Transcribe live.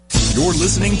You're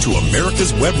listening to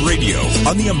America's Web Radio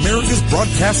on the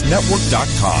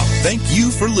AmericasBroadcastNetwork.com. Thank you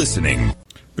for listening.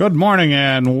 Good morning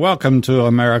and welcome to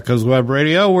America's Web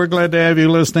Radio. We're glad to have you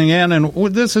listening in, and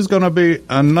this is going to be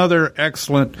another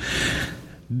excellent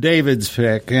David's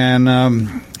pick.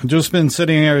 And just been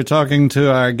sitting here talking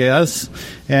to our guests,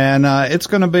 and it's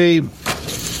going to be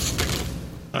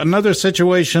another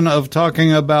situation of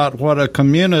talking about what a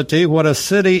community, what a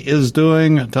city is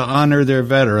doing to honor their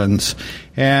veterans.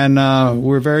 And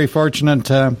we're very fortunate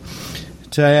to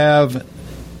have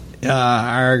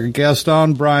our guest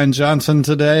on, Brian Johnson,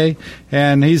 today.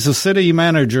 And he's the city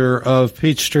manager of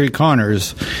Peachtree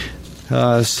Corners,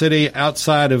 a city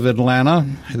outside of Atlanta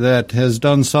that has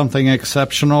done something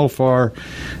exceptional for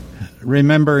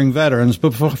remembering veterans.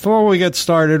 But before we get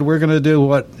started, we're going to do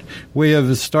what we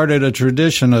have started a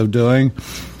tradition of doing,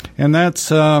 and that's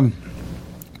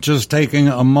just taking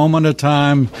a moment of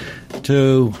time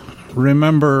to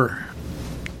remember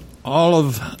all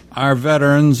of our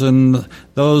veterans and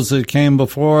those that came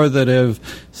before that have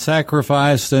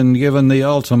sacrificed and given the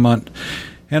ultimate,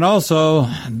 and also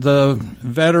the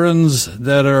veterans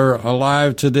that are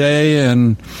alive today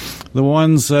and the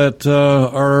ones that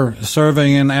are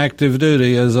serving in active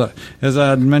duty. As I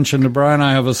had mentioned to Brian,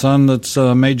 I have a son that's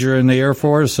a major in the Air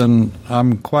Force, and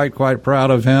I'm quite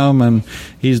proud of him, and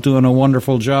he's doing a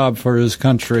wonderful job for his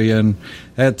country. And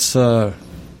that's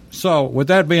so with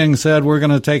that being said, we're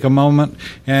going to take a moment,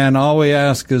 and all we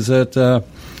ask is that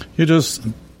you just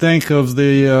think of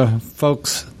the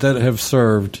folks that have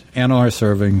served and are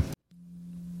serving.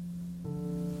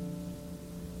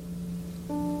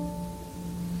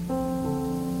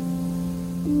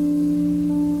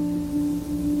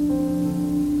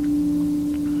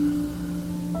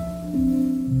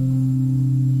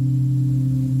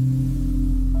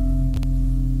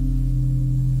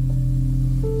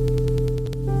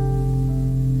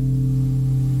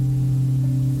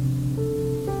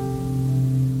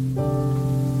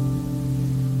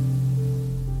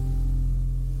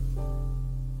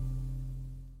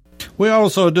 We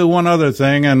also do one other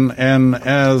thing, and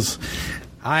as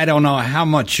I don't know how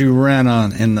much you ran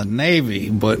on in the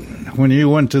Navy, but when you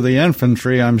went to the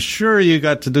infantry, I'm sure you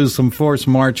got to do some force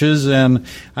marches. And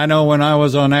I know when I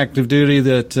was on active duty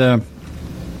that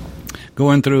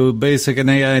going through basic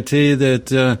and AIT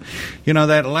that,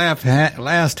 that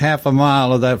last half a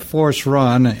mile of that force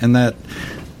run in that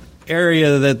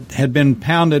area that had been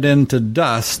pounded into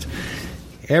dust,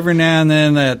 every now and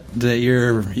then that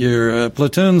your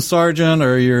platoon sergeant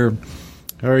or your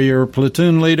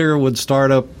platoon leader would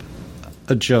start up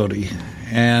a jody,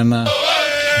 and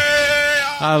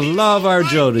I love our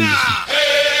jodies.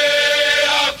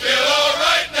 I feel all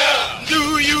right now.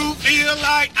 Do you feel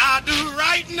like I do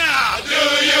right now?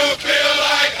 Do you feel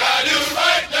like I do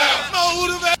right now?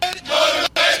 Motivated,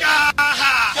 sky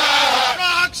high,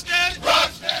 rock steady.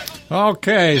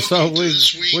 Okay, so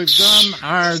we've done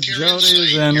our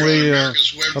jodies, and we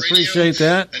appreciate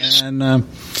that, and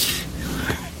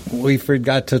we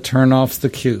forgot to turn off the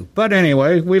cue. But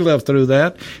anyway, we lived through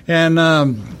that. And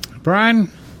Brian,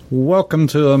 welcome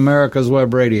to America's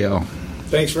Web Radio.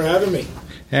 Thanks for having me.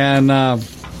 And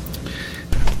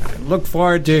look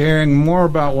forward to hearing more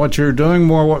about what you're doing.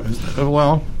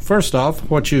 Well, first off,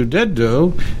 what you did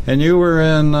do, and you were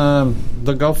in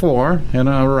the Gulf War in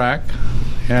Iraq.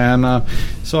 And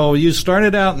so you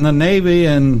started out in the Navy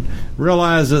and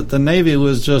realized that the Navy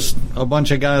was just a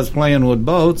bunch of guys playing with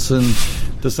boats, and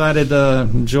decided to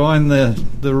join the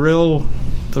real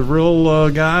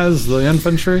guys, the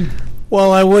infantry.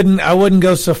 Well, I wouldn't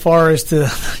go so far as to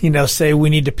say we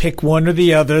need to pick one or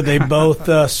the other. They both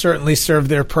certainly serve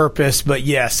their purpose. But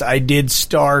yes, I did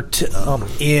start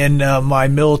in my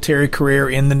military career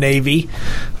in the Navy.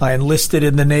 I enlisted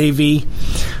in the Navy.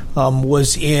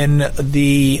 Was in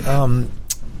the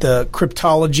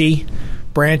cryptology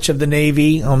branch of the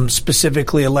Navy,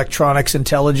 specifically electronics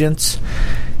intelligence,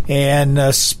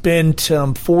 and spent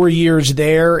 4 years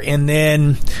there. And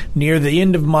then near the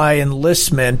end of my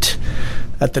enlistment,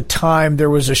 at the time there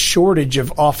was a shortage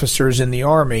of officers in the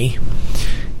Army,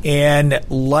 and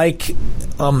like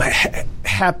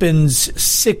happens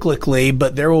cyclically,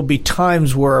 but there will be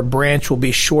times where a branch will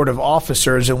be short of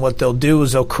officers, and what they'll do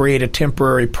is they'll create a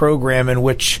temporary program in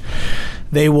which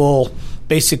they will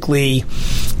basically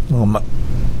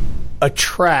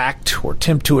attract or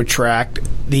attempt to attract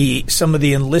some of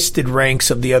the enlisted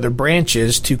ranks of the other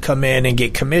branches to come in and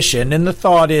get commissioned. And the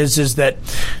thought is that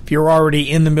if you're already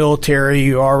in the military,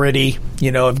 you already,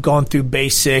 have gone through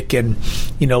basic and,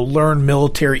 learn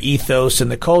military ethos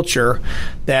and the culture,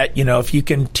 that, if you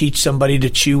can teach somebody to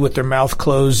chew with their mouth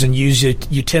closed and use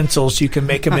utensils, you can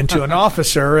make them into an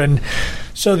officer. And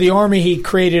so the Army, he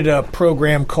created a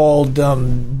program called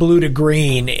Blue to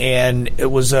Green, and it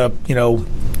was a,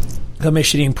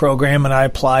 commissioning program, and I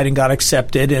applied and got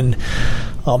accepted, and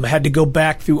had to go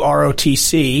back through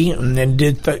ROTC, and then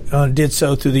did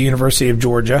so through the University of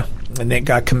Georgia, and then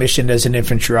got commissioned as an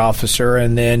infantry officer,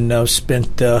 and then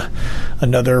spent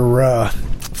another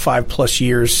 5+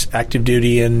 years active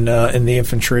duty in the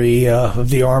infantry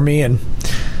of the Army, and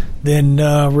then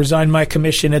resigned my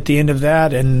commission at the end of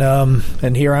that,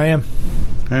 and here I am.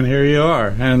 And here you are.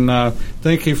 And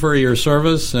thank you for your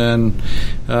service. And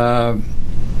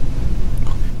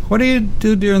what do you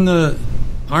do during the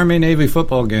Army-Navy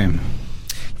football game?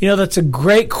 That's a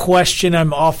great question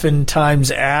I'm oftentimes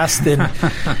asked. And,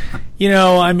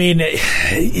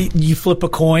 you flip a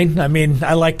coin.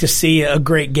 I like to see a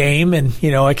great game, and,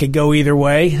 I could go either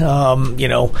way.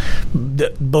 Both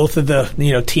of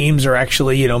the, teams are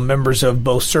actually, members of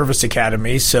both service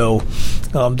academies. So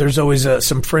there's always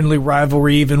some friendly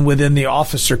rivalry even within the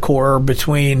officer corps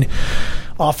between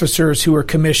officers who are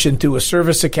commissioned through a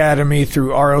service academy, through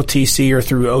ROTC, or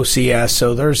through OCS.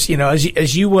 So there's,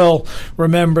 as you will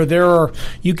remember,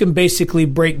 you can basically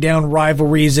break down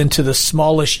rivalries into the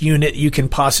smallest unit you can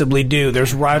possibly do.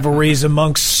 There's rivalries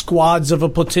amongst squads of a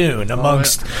platoon,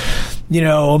 amongst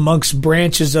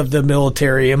branches of the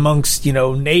military, amongst,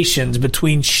 nations,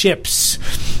 between ships,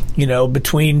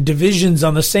 between divisions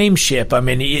on the same ship.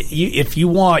 If you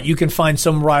want, you can find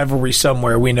some rivalry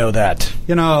somewhere. We know that.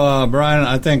 Brian,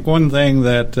 I think one thing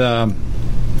that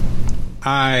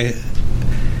I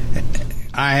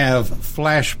have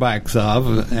flashbacks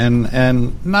of,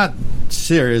 and not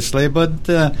seriously, but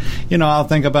I'll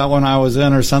think about when I was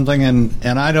in or something, and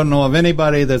I don't know of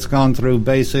anybody that's gone through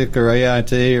basic or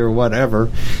AIT or whatever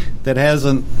that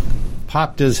hasn't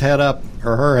popped his head up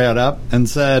or her head up and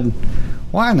said,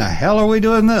 why in the hell are we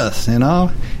doing this,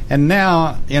 And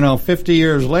now, 50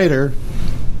 years later,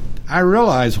 I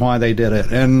realize why they did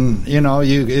it. And,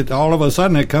 all of a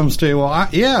sudden it comes to,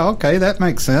 okay, that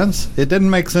makes sense. It didn't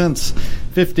make sense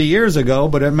 50 years ago,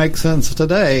 but it makes sense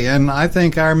today. And I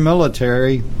think our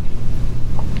military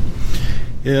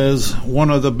is one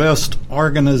of the best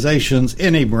organizations,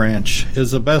 any branch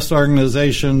is the best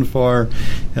organization for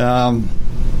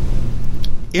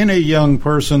any young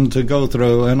person to go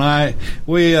through. And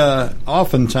we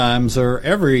oftentimes, or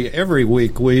every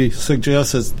week, we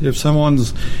suggest that if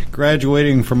someone's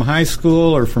graduating from high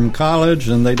school or from college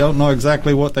and they don't know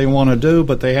exactly what they want to do,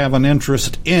 but they have an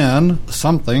interest in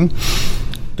something,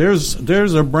 there's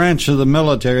a branch of the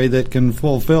military that can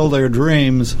fulfill their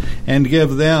dreams and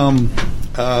give them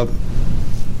an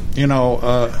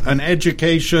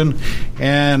education.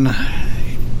 And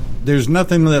there's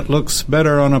nothing that looks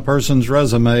better on a person's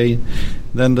resume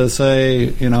than to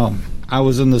say, I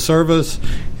was in the service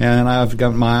and I've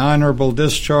got my honorable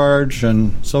discharge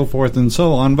and so forth and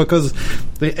so on, because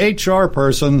the HR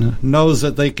person knows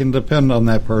that they can depend on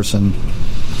that person.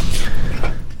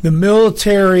 The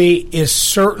military is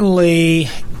certainly,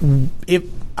 and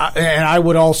I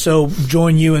would also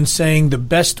join you in saying, the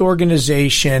best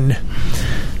organization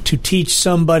to teach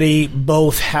somebody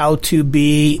both how to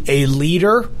be a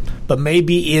leader, but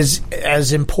maybe is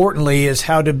as importantly as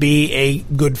how to be a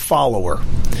good follower.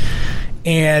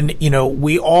 And,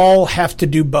 we all have to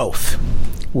do both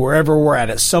wherever we're at.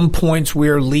 At some points,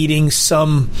 we're leading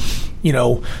some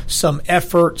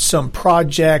effort, some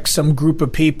project, some group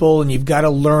of people, and you've got to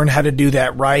learn how to do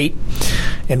that right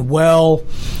and well.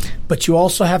 But you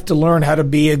also have to learn how to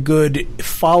be a good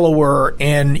follower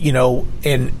and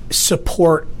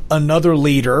support another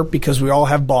leader, because we all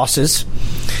have bosses.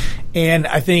 And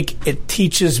I think it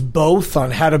teaches both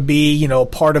on how to be, a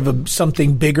part of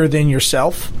something bigger than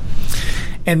yourself.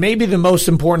 And maybe the most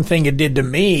important thing it did to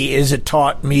me is it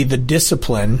taught me the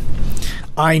discipline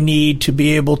I need to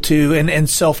be able to, and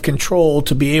self-control,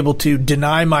 to be able to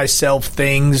deny myself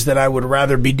things that I would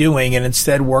rather be doing and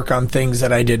instead work on things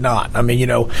that I did not.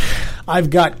 I've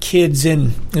got kids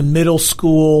in middle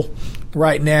school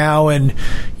right now, and,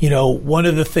 one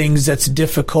of the things that's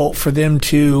difficult for them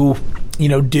to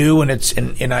do, and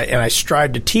I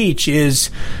strive to teach, is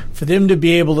for them to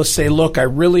be able to say, look, I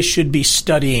really should be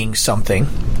studying something,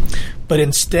 but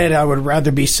instead I would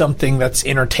rather be something that's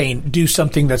do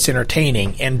something that's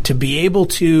entertaining. And to be able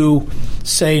to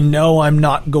say, no, I'm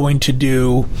not going to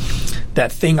do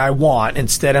that thing I want.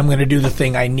 Instead, I'm going to do the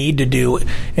thing I need to do.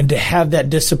 And to have that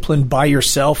discipline by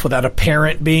yourself without a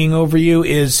parent being over you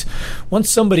is, once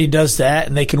somebody does that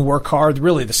and they can work hard,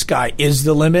 really the sky is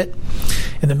the limit.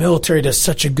 And the military does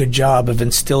such a good job of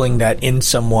instilling that in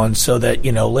someone so that,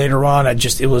 later on,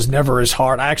 it was never as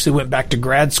hard. I actually went back to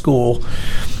grad school.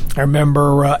 I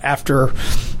remember after,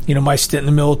 my stint in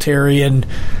the military, and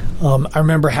I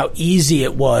remember how easy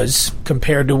it was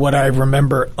compared to what I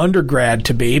remember undergrad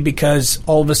to be, because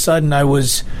all of a sudden I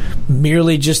was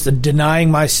merely just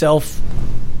denying myself,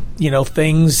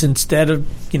 things. Instead of,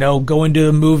 going to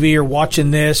a movie or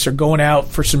watching this or going out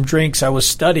for some drinks, I was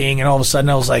studying, and all of a sudden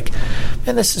I was like,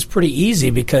 man, this is pretty easy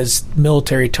because the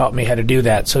military taught me how to do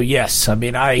that. So yes, I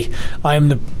mean, I am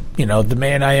the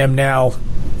man I am now,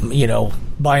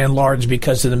 by and large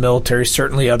because of the military,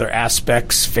 certainly other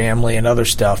aspects, family and other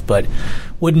stuff, but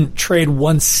wouldn't trade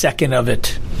 1 second of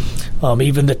it.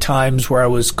 Even the times where I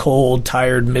was cold,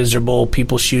 tired, miserable,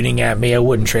 people shooting at me, I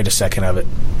wouldn't trade a second of it.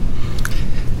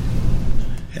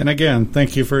 And again,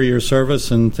 thank you for your service,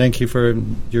 and thank you for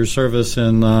your service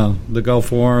in the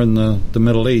Gulf War and the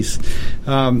Middle East.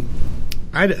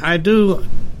 I do,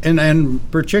 and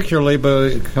particularly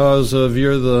because of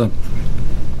you're the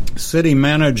city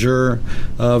manager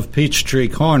of Peachtree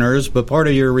Corners, but part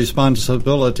of your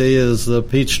responsibility is the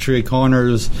Peachtree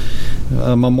Corners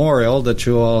memorial that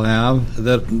you all have.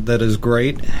 That is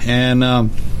great. And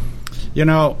I'm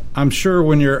sure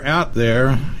when you're out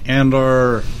there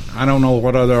I don't know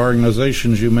what other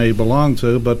organizations you may belong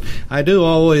to, but I do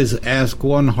always ask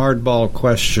one hardball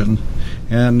question.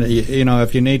 And,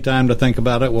 if you need time to think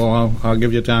about it, well, I'll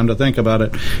give you time to think about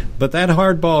it. But that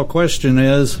hardball question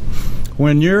is,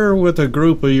 when you're with a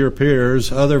group of your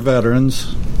peers, other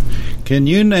veterans, can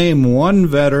you name one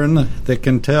veteran that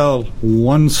can tell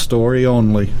one story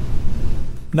only?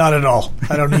 Not at all.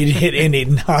 I don't need to hit any.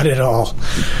 Not at all.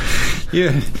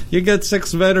 You got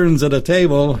 6 veterans at a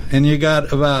table, and you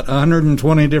got about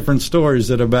 120 different stories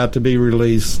that are about to be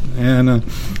released. And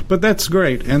but that's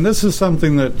great. And this is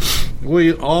something that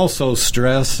we also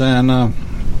stress, and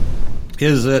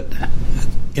is that,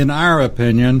 in our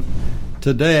opinion,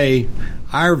 today,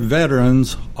 our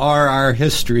veterans are our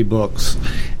history books.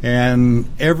 And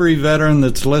every veteran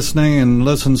that's listening and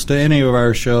listens to any of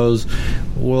our shows,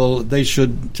 they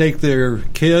should take their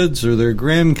kids or their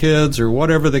grandkids or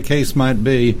whatever the case might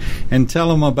be and tell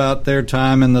them about their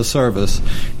time in the service.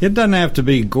 It doesn't have to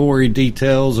be gory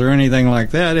details or anything like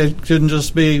that. It can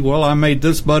just be, well, I made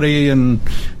this buddy in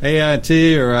AIT,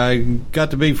 or I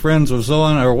got to be friends with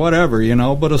so-and or whatever,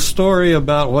 but a story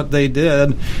about what they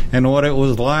did and what it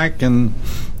was like, and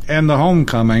the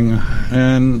homecoming,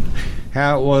 and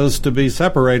how it was to be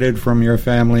separated from your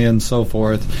family and so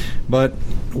forth. But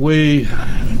it's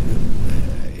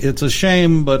a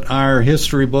shame, but our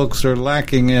history books are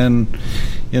lacking in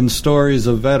stories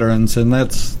of veterans, and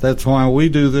that's why we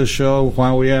do this show,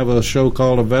 why we have a show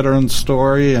called A Veteran's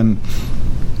Story, and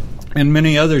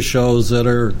many other shows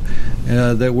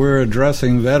that we're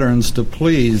addressing veterans to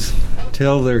please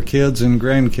tell their kids and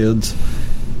grandkids,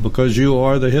 because you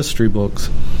are the history books.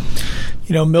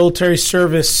 Military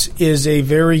service is a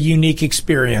very unique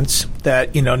experience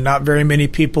that, not very many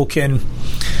people can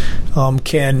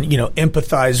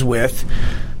empathize with.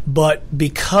 But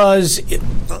because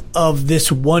of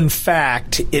this one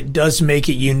fact, it does make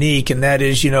it unique, and that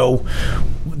is,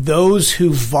 those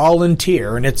who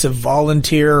volunteer, and it's a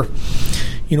volunteer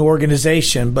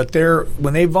organization, but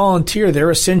when they volunteer,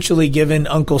 they're essentially giving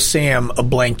Uncle Sam a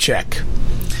blank check.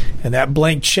 And that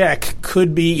blank check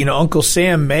could be, Uncle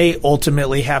Sam may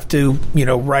ultimately have to,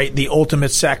 write the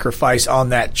ultimate sacrifice on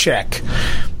that check.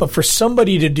 But for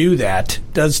somebody to do that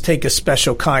does take a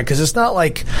special kind, because it's not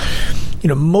like,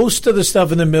 most of the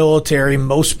stuff in the military,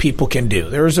 most people can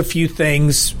do. There's a few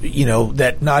things,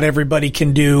 that not everybody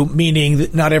can do, meaning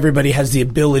that not everybody has the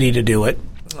ability to do it.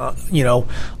 A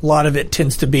lot of it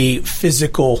tends to be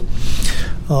physical,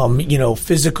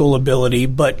 physical ability,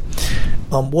 but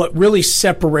what really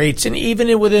separates, and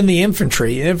even within the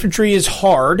infantry is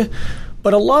hard,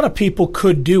 but a lot of people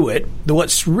could do it.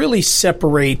 What really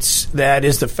separates that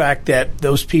is the fact that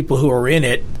those people who are in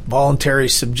it voluntarily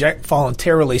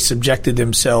subjected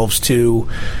themselves to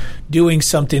doing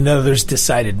something that others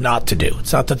decided not to do.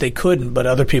 It's not that they couldn't, but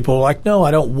other people are like, no,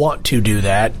 I don't want to do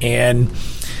that. And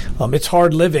it's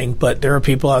hard living, but there are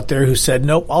people out there who said,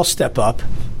 nope, I'll step up.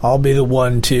 I'll be the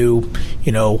one to,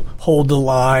 hold the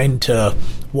line, to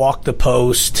walk the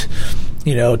post,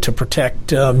 to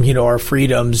protect, our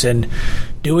freedoms. And,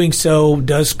 doing so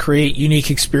does create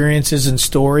unique experiences and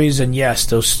stories, and yes,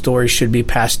 those stories should be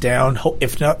passed down,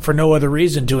 if not for no other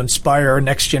reason, to inspire our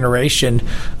next generation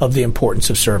of the importance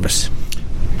of service.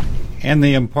 And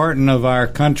the importance of our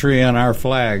country and our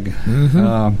flag.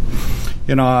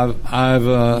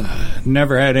 I've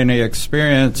never had any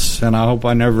experience, and I hope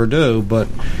I never do, but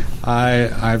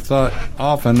I've thought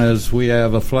often as we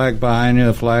have a flag behind you,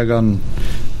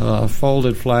 a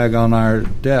folded flag on our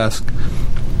desk,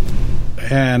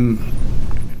 and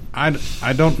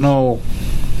I don't know,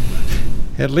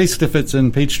 at least if it's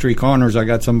in Peachtree Corners, I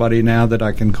got somebody now that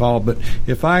I can call, but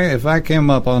if I came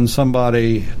up on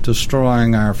somebody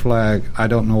destroying our flag, I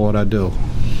don't know what I'd do.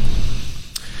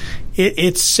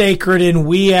 It's sacred, and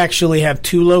we actually have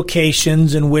 2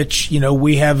 locations in which,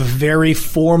 we have a very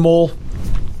formal,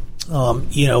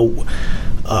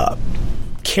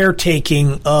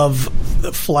 caretaking of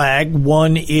the flag.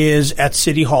 One is at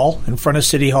City Hall. In front of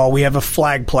City Hall, we have a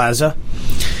flag plaza.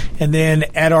 And then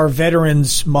at our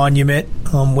Veterans Monument,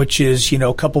 which is,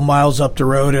 a couple miles up the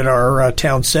road at our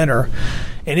town center,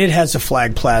 and it has a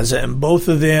flag plaza. And both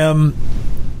of them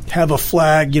have a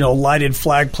flag, lighted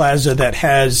flag plaza that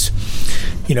has,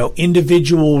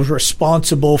 individuals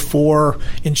responsible for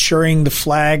ensuring the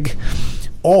flag,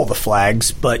 all the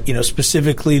flags, but,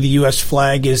 specifically the U.S.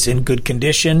 flag is in good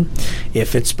condition.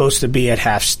 If it's supposed to be at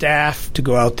half staff, to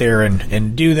go out there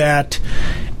and do that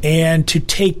and to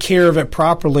take care of it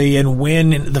properly. And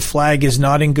when the flag is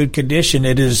not in good condition,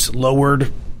 it is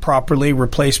lowered properly,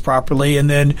 replaced properly. And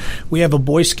then we have a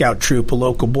Boy Scout troop, a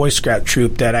local Boy Scout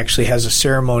troop that actually has a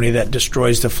ceremony that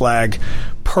destroys the flag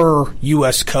per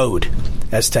U.S. code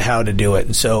as to how to do it.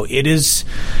 And so it is,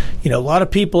 a lot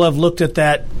of people have looked at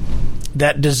that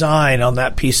design on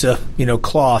that piece of,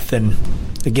 cloth and,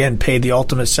 again, paid the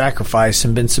ultimate sacrifice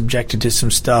and been subjected to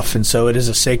some stuff. And so it is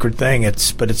a sacred thing.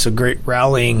 But it's a great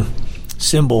rallying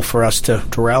symbol for us to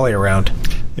rally around.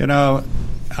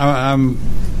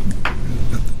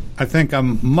 I think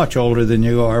I'm much older than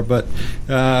you are, but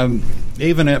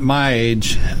even at my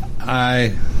age,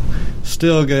 I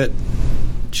still get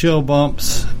chill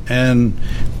bumps, and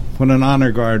when an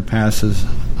honor guard passes,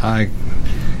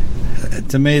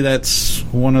 to me, that's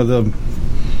one of the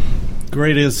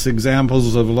greatest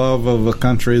examples of love of a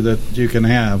country that you can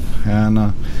have.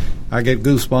 And I get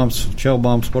goosebumps, chill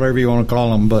bumps, whatever you want to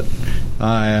call them, but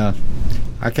I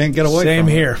can't get away Same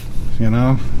from here.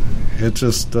 it. It's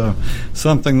just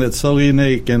something that's so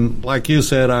unique. And like you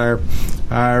said, our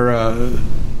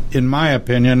in my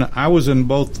opinion, I was in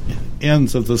both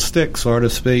ends of the stick, so to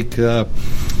speak.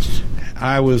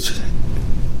 I was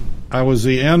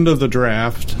the end of the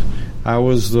draft. I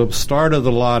was the start of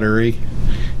the lottery,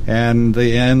 and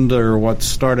the end, or what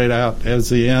started out as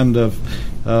the end of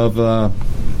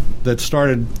that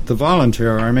started the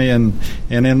volunteer army. And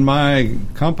in my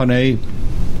company,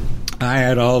 I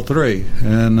had all 3,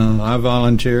 and I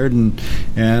volunteered,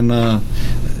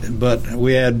 but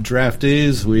we had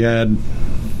draftees, we had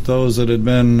those that had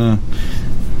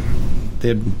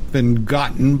been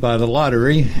gotten by the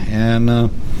lottery, and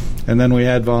then we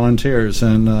had volunteers,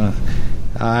 and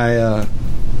I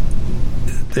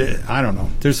don't know.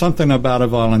 There's something about a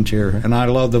volunteer, and I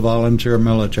love the volunteer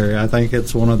military. I think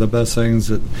it's one of the best things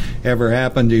that ever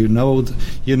happened. You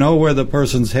know where the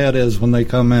person's head is when they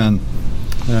come in.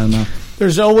 And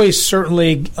there's always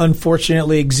certainly,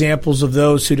 unfortunately, examples of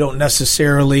those who don't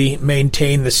necessarily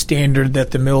maintain the standard that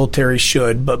the military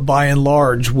should. But by and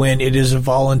large, when it is a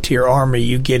volunteer army,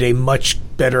 you get a much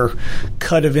better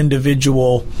cut of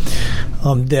individual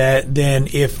than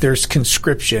if there's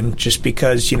conscription, just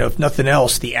because, if nothing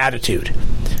else, the attitude.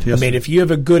 Yes. I mean, if you have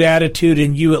a good attitude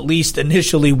and you at least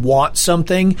initially want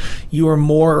something, you are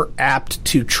more apt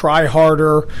to try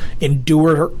harder,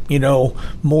 endure,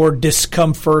 more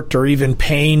discomfort or even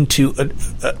pain to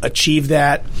achieve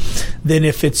that than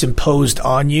if it's imposed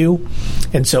on you.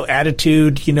 And so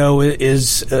attitude,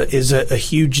 is a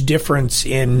huge difference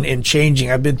in changing.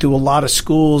 I've been through a lot of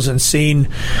schools and seen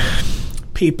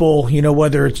people,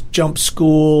 whether it's jump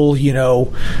school,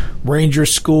 ranger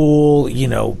school,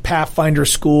 Pathfinder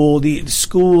school, the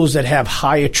schools that have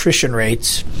high attrition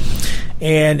rates.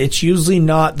 And it's usually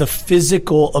not the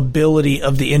physical ability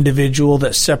of the individual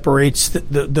that separates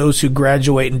those who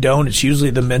graduate and don't. It's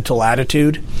usually the mental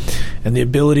attitude and the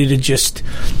ability to just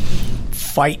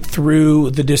fight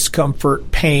through the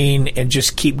discomfort, pain, and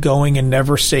just keep going and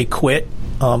never say quit.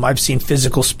 I've seen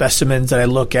physical specimens that I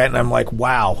look at and I'm like,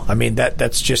 wow. I mean,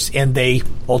 that's just, and they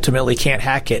ultimately can't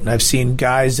hack it. And I've seen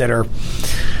guys that are,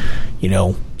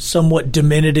 somewhat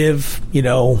diminutive,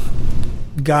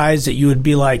 guys that you would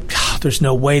be like, there's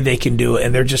no way they can do it.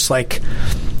 And they're just like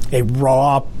a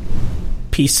raw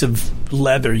piece of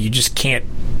leather. You just can't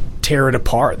tear it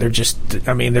apart. They're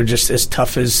just as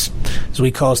tough as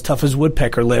we call, as tough as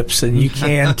woodpecker lips, and you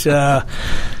can't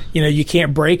you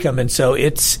can't break them. And so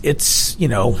it's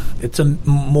a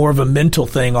more of a mental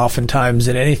thing oftentimes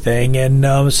than anything,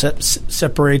 and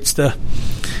separates the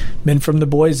men from the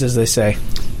boys, as they say.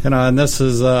 And this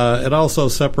is it also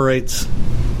separates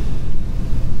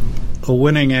a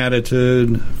winning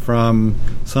attitude from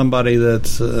somebody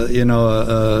that's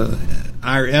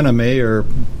our enemy or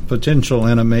potential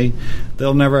enemy.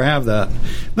 They'll never have that.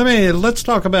 Let's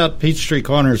talk about Peachtree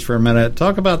Corners for a minute.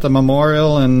 Talk about the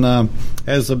memorial, and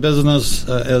as a business,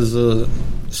 as a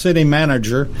city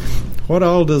manager, what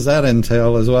all does that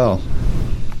entail as well?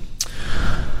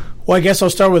 Well, I guess I'll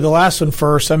start with the last one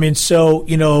first.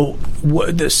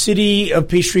 The city of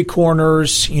Peachtree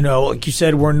Corners, like you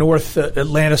said, we're North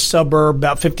Atlanta suburb,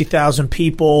 about 50,000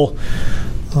 people,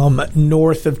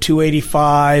 north of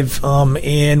 285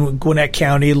 in Gwinnett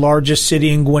County, largest city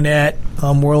in Gwinnett.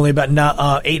 We're only about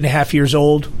 8.5 years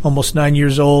old, almost 9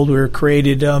 years old. We were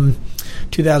created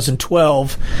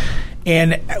 2012.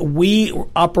 And we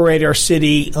operate our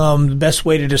city, the best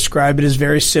way to describe it is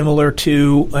very similar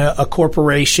to a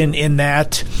corporation, in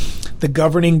that the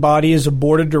governing body is a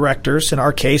board of directors. In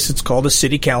our case, it's called a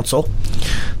city council.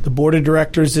 The board of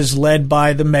directors is led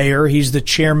by the mayor. He's the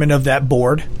chairman of that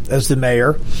board as the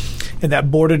mayor. And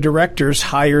that board of directors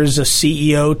hires a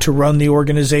CEO to run the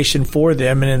organization for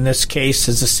them. And in this case,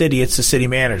 as a city, it's the city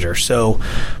manager. So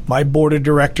my board of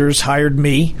directors hired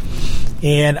me,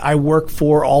 and I work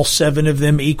for all 7 of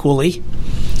them equally.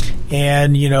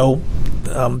 And,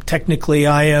 technically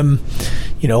I am,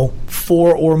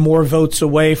 4 or more votes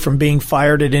away from being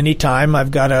fired at any time.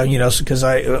 I've got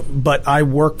but I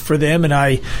work for them, and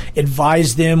I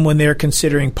advise them when they're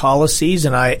considering policies,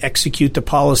 and I execute the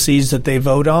policies that they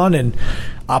vote on and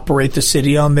operate the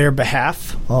city on their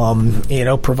behalf,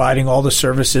 providing all the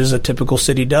services a typical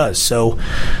city does. So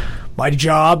my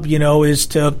job, is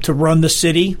to run the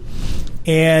city.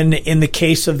 And in the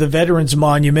case of the Veterans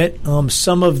Monument,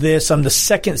 some of this, I'm the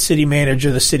second city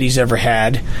manager the city's ever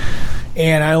had.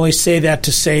 And I only say that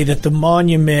to say that the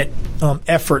monument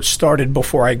effort started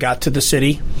before I got to the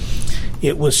city.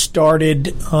 It was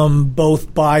started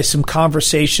both by some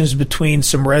conversations between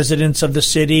some residents of the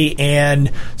city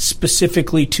and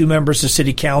specifically 2 members of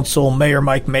City Council, Mayor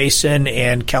Mike Mason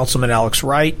and Councilman Alex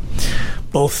Wright,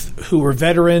 both who were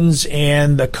veterans,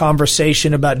 and the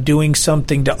conversation about doing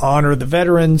something to honor the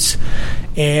veterans.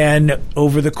 And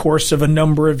over the course of a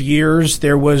number of years,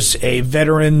 there was a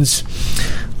veterans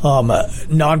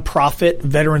nonprofit,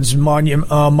 Veterans Monument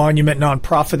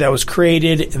nonprofit that was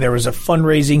created. There was a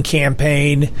fundraising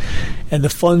campaign, and the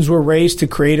funds were raised to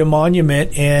create a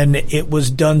monument, and it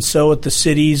was done so at the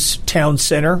city's town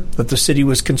center that the city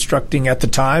was constructing at the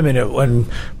time, and when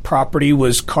property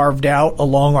was carved out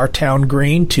along our town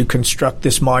green to construct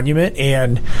this monument.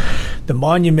 And the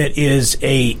monument is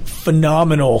a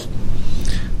phenomenal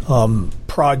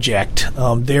project.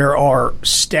 There are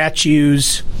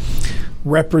statues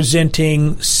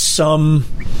representing some,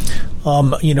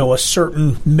 a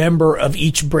certain member of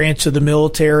each branch of the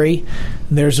military.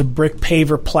 There's a brick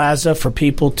paver plaza for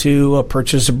people to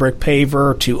purchase a brick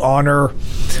paver to honor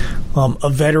a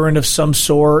veteran of some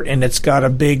sort, and it's got a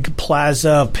big plaza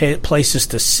of places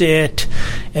to sit.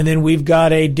 And then we've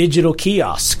got a digital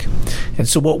kiosk. And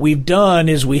so what we've done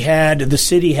is the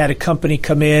city had a company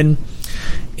come in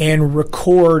and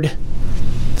record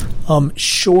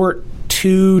short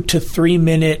 2 to 3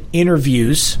 minute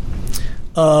interviews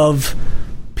of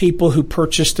people who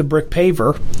purchased a brick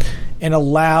paver, and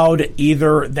allowed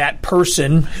either that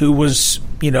person who was,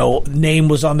 name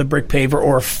was on the brick paver,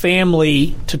 or a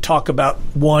family to talk about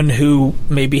one who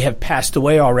maybe have passed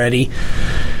away already.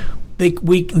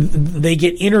 They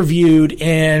get interviewed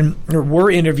or were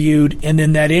interviewed, and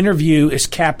then that interview is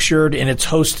captured and it's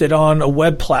hosted on a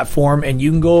web platform, and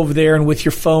you can go over there and with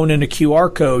your phone and a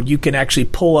QR code, you can actually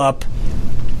pull up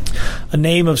a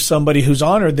name of somebody who's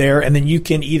honored there, and then you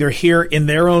can either hear in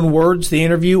their own words the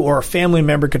interview, or a family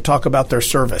member could talk about their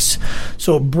service.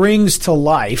 So it brings to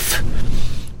life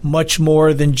much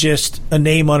more than just a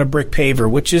name on a brick paver,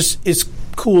 which is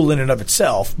cool in and of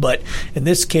itself. But in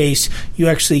this case, you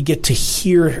actually get to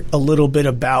hear a little bit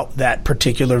about that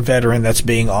particular veteran that's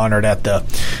being honored and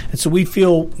so we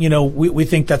feel, we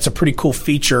think that's a pretty cool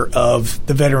feature of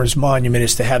the Veterans Monument,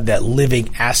 is to have that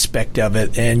living aspect of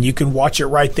it. And you can watch it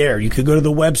right there. You could go to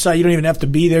the website. You don't even have to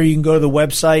be there. You can go to the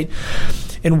website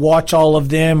and watch all of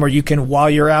them, or you can, while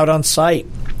you're out on site,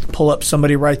 pull up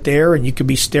somebody right there, and you could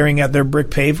be staring at their brick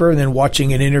paver and then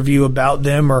watching an interview about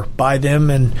them or by them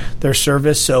and their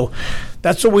service. So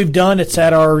that's what we've done. It's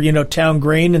at our, town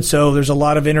green, and so there's a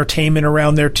lot of entertainment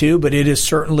around there too, but it is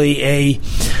certainly a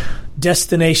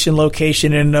destination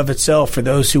location in and of itself for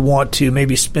those who want to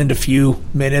maybe spend a few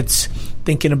minutes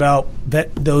thinking about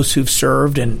those who've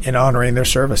served and honoring their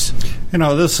service.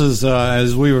 This is,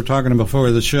 as we were talking before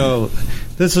the show,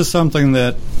 this is something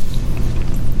that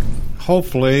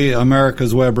hopefully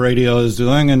America's Web Radio is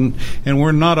doing, and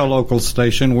we're not a local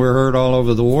station. We're heard all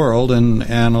over the world, and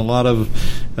a lot of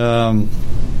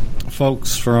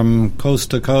folks from coast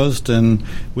to coast, and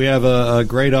we have a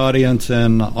great audience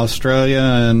in Australia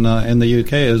and in the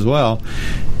UK as well.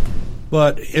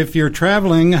 But if you're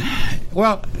traveling,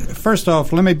 well, first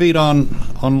off, let me beat on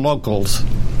locals.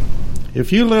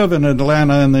 If you live in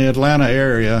Atlanta, in the Atlanta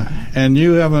area, and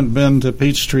you haven't been to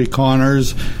Peachtree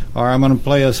Corners, or I'm going to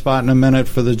play a spot in a minute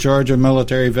for the Georgia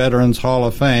Military Veterans Hall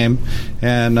of Fame,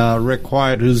 and Rick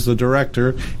White, who's the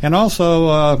director, and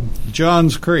also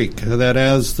Johns Creek, that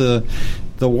has the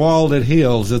wall that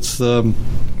heals. It's the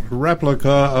replica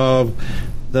of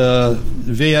the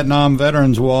Vietnam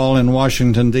Veterans Wall in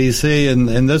Washington, D.C.,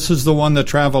 and this is the one that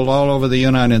traveled all over the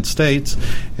United States,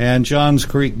 and Johns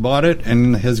Creek bought it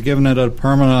and has given it a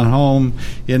permanent home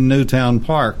in Newtown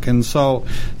Park. And so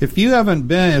if you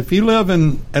live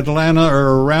in Atlanta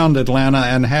or around Atlanta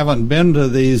and haven't been to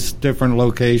these different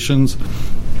locations,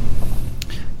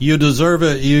 you deserve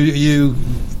it. You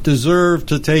deserve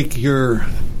to take your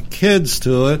kids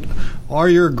to it, or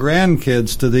your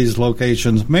grandkids to these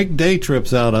locations. Make day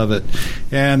trips out of it,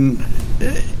 and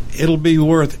it'll be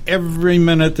worth every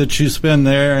minute that you spend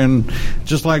there. And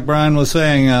just like Brian was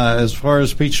saying, as far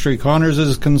as Peachtree Corners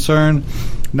is concerned,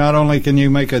 not only can you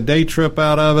make a day trip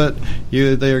out of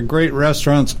it, there are great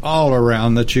restaurants all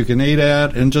around that you can eat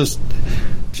at, and just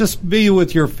be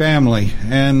with your family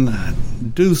and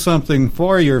do something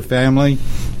for your family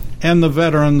and the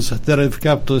veterans that have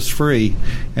kept us free,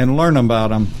 and learn about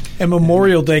them. And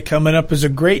Memorial Day coming up is a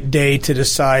great day to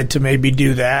decide to maybe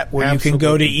do that, where Absolutely. You can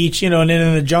go to each, and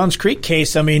in the Johns Creek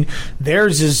case,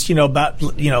 theirs is, about,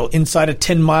 inside of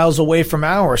 10 miles away from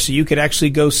ours, so you could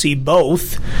actually go see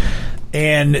both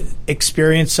and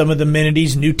experience some of the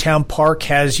amenities. Newtown Park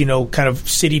has, kind of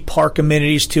city park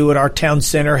amenities to it. Our town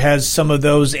center has some of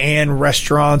those, and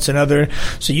restaurants and other.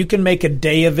 So you can make a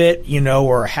day of it,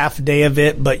 or a half a day of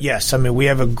it. But yes, we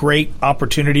have a great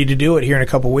opportunity to do it here in a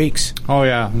couple of weeks. Oh,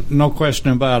 yeah, no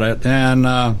question about it.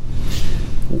 And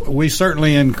we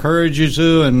certainly encourage you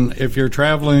to. And if you're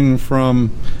traveling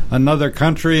from another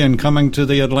country and coming to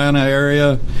the Atlanta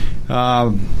area,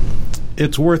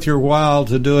 it's worth your while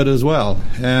to do it as well.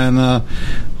 And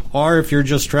or if you're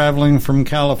just traveling from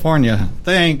California,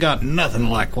 they ain't got nothing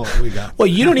like what we got. Well,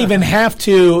 you don't even have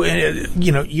to,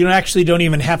 you actually don't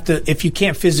even have to, if you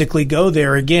can't physically go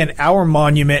there. Again, our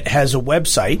monument has a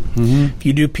website. Mm-hmm. If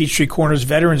you do Peachtree Corners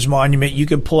Veterans Monument, you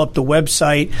can pull up the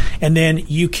website, and then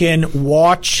you can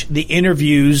watch the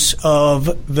interviews of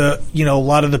a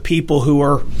lot of the people who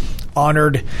are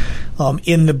honored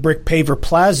in the Brick Paver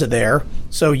Plaza there,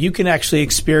 so you can actually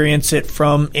experience it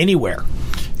from anywhere.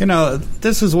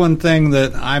 This is one thing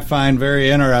that I find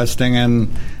very interesting,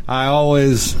 and I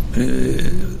always,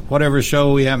 whatever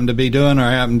show we happen to be doing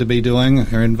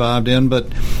or involved in, but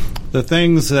the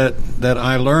things that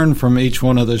I learn from each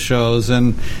one of the shows,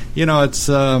 and, it's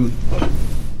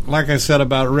like I said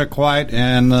about Rick White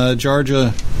and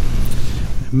Georgia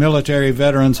Military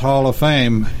Veterans Hall of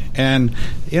Fame. And,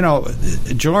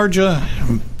 Georgia,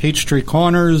 Peachtree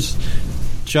Corners,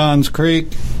 Johns Creek,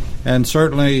 and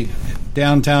certainly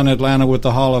downtown Atlanta with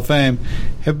the Hall of Fame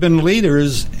have been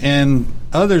leaders, and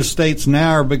other states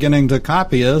now are beginning to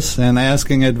copy us and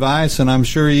asking advice, and I'm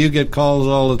sure you get calls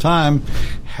all the time.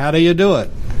 How do you do it?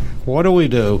 What do we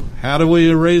do? How do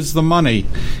we raise the money?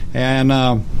 And,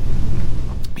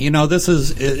 this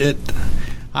is it.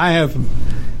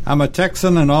 I'm a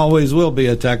Texan and always will be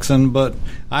a Texan, but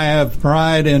I have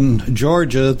pride in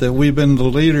Georgia that we've been the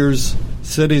leaders,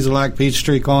 cities like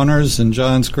Peachtree Corners and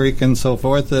Johns Creek and so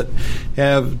forth, that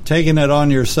have taken it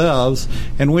on yourselves.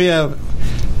 And we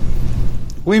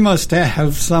must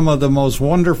have some of the most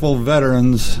wonderful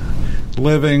veterans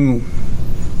living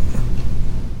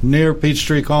near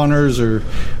Peachtree Corners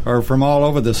or from all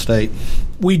over the state.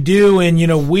 We do,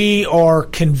 and we are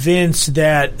convinced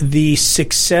that the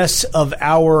success of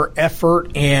our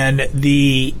effort and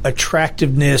the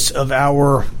attractiveness of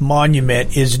our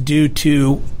monument is due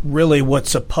to really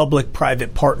what's a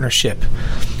public-private partnership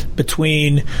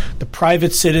between the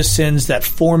private citizens that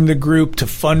form the group to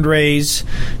fundraise,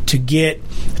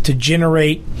 to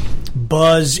generate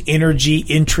buzz, energy,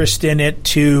 interest in it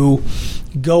to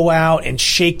go out and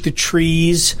shake the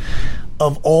trees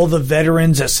of all the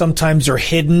veterans that sometimes are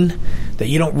hidden, that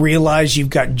you don't realize you've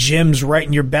got gyms right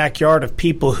in your backyard of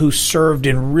people who served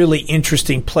in really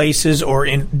interesting places or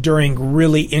during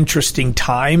really interesting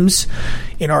times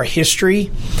in our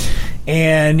history.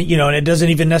 And, and it doesn't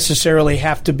even necessarily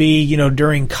have to be,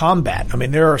 during combat. I mean,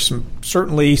 there are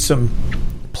certainly some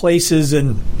places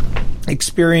and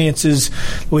experiences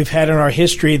we've had in our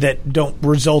history that don't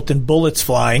result in bullets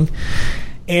flying.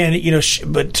 And,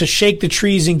 but to shake the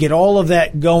trees and get all of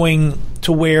that going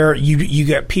to where you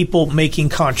got people making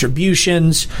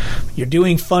contributions, you're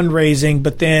doing fundraising,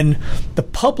 but then the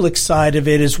public side of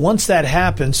it is once that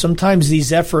happens, sometimes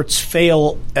these efforts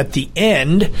fail at the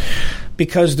end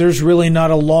because there's really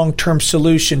not a long-term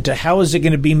solution to how is it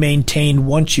going to be maintained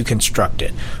once you construct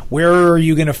it. Where are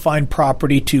you going to find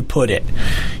property to put it?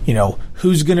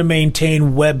 Who's going to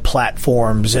maintain web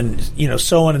platforms and,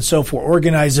 so on and so forth,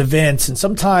 organize events. And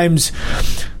sometimes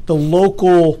the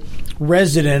local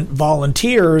resident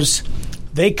volunteers,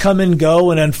 they come and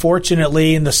go, and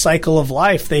unfortunately in the cycle of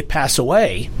life, they pass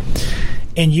away.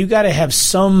 And you got to have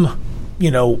some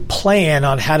plan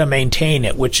on how to maintain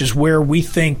it, which is where we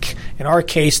think, in our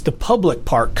case, the public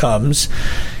part comes.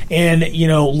 And,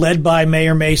 led by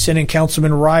Mayor Mason and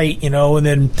Councilman Wright, and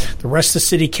then the rest of the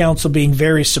city council being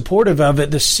very supportive of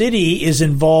it, the city is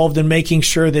involved in making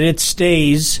sure that it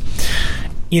stays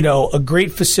a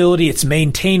great facility. It's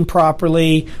maintained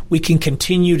properly. We can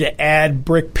continue to add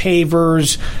brick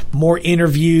pavers, more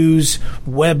interviews,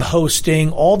 web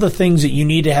hosting, all the things that you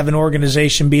need to have an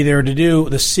organization be there to do.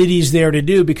 The city's there to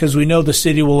do because we know the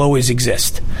city will always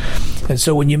exist. And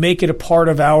so when you make it a part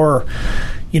of our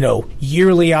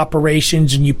yearly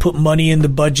operations and you put money in the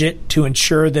budget to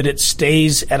ensure that it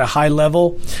stays at a high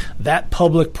level, that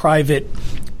public-private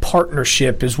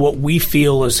partnership is what we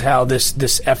feel is how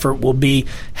this effort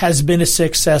has been a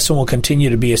success and will continue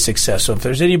to be a success. So if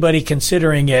there's anybody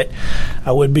considering it,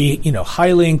 I would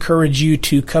highly encourage you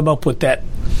to come up with that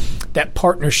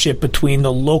partnership between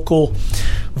the local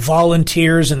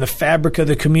volunteers and the fabric of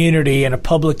the community and a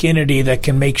public entity that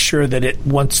can make sure that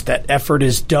once that effort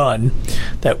is done,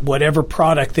 that whatever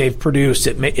product they've produced,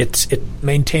 it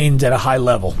maintains at a high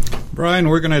level. Brian,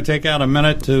 we're going to take out a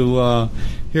minute to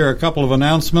hear a couple of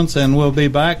announcements, and we'll be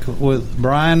back with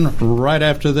Brian right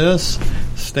after this.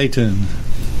 Stay tuned.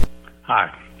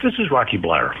 Hi, this is Rocky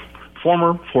Blair,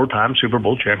 former 4-time Super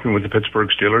Bowl champion with the Pittsburgh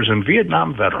Steelers and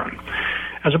Vietnam veteran.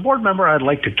 As a board member, I'd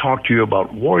like to talk to you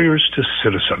about Warriors to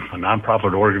Citizen, a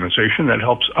nonprofit organization that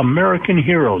helps American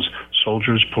heroes,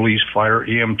 soldiers, police, fire,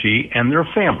 EMT, and their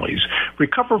families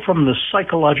recover from the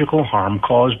psychological harm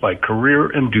caused by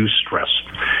career-induced stress.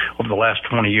 Over the last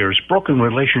 20 years, broken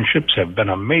relationships have been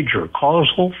a major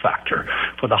causal factor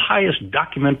for the highest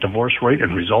documented divorce rate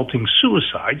and resulting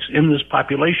suicides in this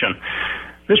population.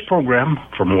 This program,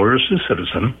 From Warriors to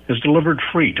Citizen, is delivered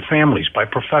free to families by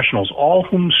professionals, all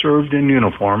whom served in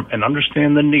uniform and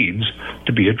understand the needs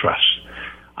to be addressed.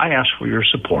 I ask for your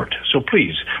support, so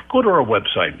please go to our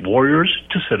website,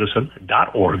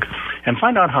 warriorstocitizen.org, and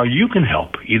find out how you can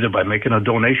help, either by making a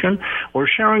donation or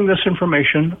sharing this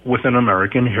information with an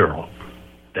American hero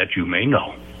that you may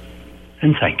know.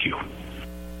 And thank you.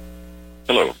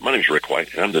 Hello, my name is Rick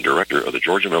White, and I'm the director of the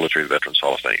Georgia Military Veterans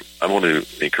Hall of Fame. I want to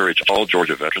encourage all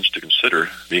Georgia veterans to consider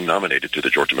being nominated to the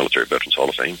Georgia Military Veterans Hall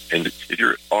of Fame. And if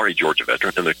you are a Georgia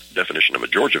veteran, then the definition of a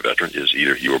Georgia veteran is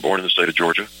either you were born in the state of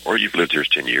Georgia, or you've lived here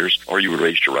 10 years, or you were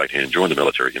raised to right hand and joined the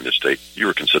military in this state. You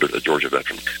are considered a Georgia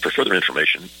veteran. For further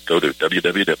information, go to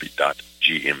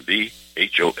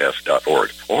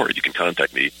www.gmbhof.org, or you can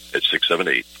contact me at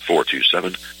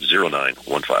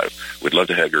 678-427-0915. We'd love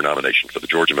to have your nomination for the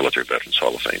Georgia Military Veterans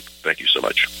Hall of Fame. Thank you so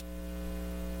much.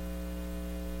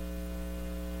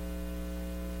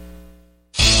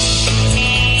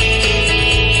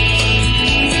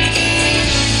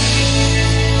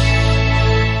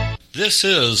 This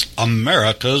is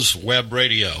America's Web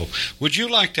Radio. Would you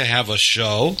like to have a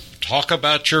show, talk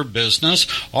about your business,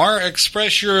 or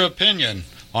express your opinion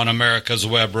on America's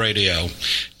Web Radio?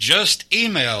 Just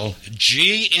email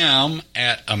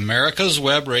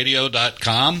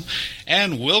gm@americaswebradio.com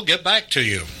and we'll get back to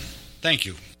you. Thank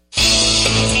you.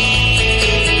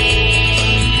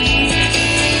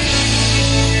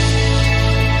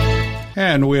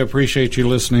 And we appreciate you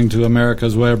listening to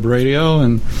America's Web Radio.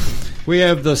 And we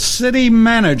have the city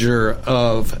manager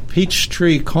of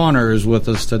Peachtree Corners with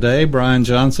us today, Brian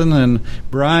Johnson. And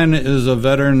Brian is a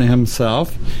veteran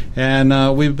himself.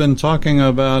 And we've been talking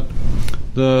about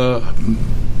the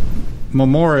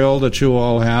memorial that you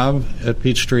all have at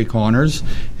Peachtree Corners.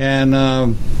 And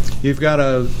you've got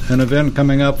an event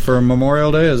coming up for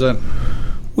Memorial Day, is that?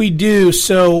 We do.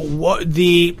 So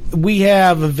we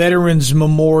have a Veterans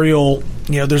Memorial.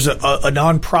 There's a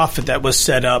nonprofit that was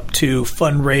set up to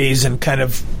fundraise and kind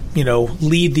of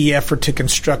lead the effort to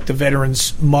construct the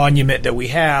Veterans Monument that we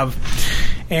have,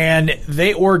 and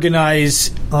they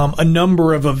organize a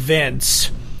number of events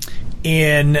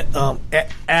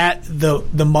at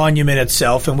the monument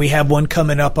itself, and we have one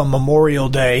coming up on Memorial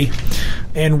Day,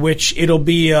 in which it'll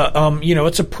be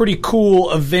it's a pretty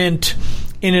cool event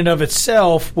in and of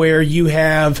itself, where you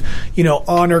have,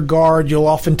 honor guard. You'll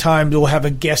have a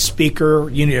guest speaker,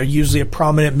 usually a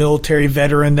prominent military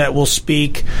veteran that will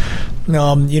speak.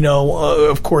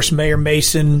 Of course, Mayor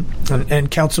Mason and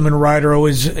Councilman Wright are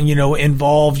always,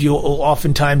 involved. You'll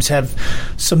oftentimes have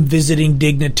some visiting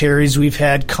dignitaries. We've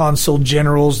had consul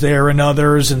generals there and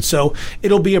others. And so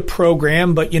it'll be a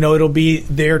program, but, it'll be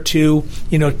there to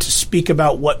speak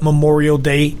about what Memorial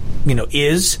Day,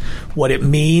 is, what it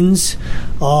means,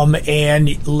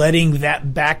 and letting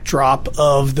that backdrop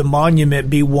of the monument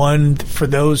be one for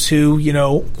those who,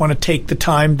 want to take the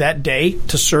time that day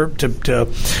to serve, to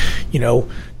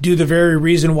do the very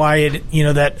reason why it,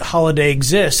 that holiday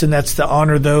exists, and that's to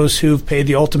honor those who've paid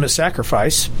the ultimate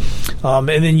sacrifice. And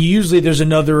then usually there's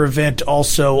another event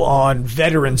also on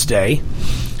Veterans Day,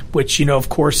 which, of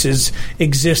course,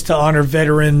 exists to honor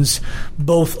veterans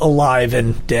both alive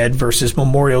and dead, versus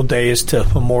Memorial Day is to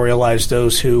memorialize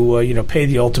those who, pay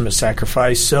the ultimate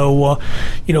sacrifice. So,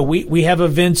 we have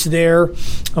events there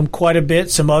quite a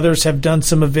bit. Some others have done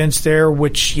some events there,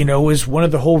 which, is one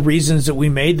of the whole reasons that we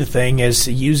made the thing, is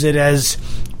to use it as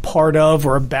part of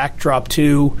or a backdrop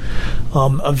to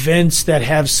events that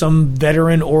have some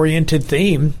veteran-oriented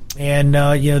theme. And,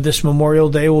 this Memorial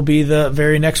Day will be the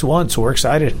very next one, so we're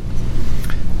excited.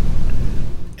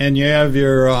 And you have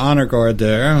your honor guard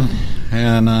there.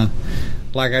 And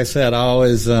like I said, I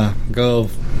always go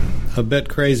a bit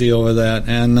crazy over that.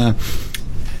 And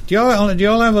do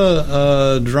y'all have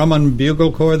a drum and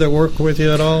bugle corps that work with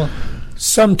you at all?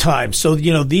 Sometimes. So,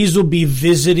 these will be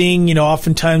visiting.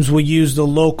 Oftentimes we'll use the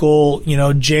local,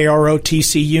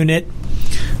 JROTC unit.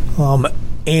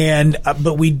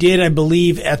 But we did, I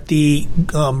believe, at the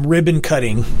ribbon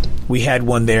cutting, we had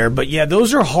one there. But yeah,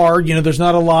 those are hard. There's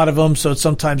not a lot of them, so it's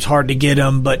sometimes hard to get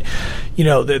them. But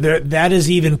that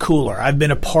is even cooler. I've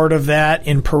been a part of that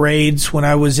in parades when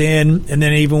I was in, and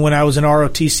then even when I was in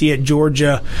ROTC at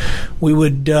Georgia, we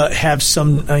would have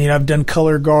some. I've done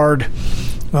color guard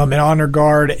and honor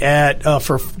guard at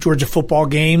for Georgia football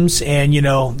games, and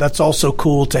that's also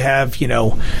cool to have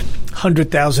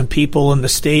 100,000 people in the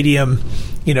stadium,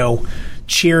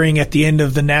 cheering at the end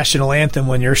of the national anthem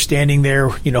when you're standing there,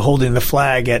 holding the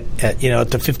flag at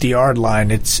the 50-yard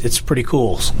line. It's pretty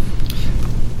cool.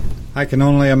 I can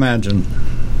only imagine.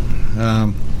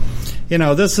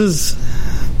 This is.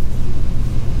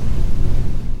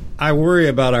 I worry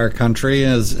about our country,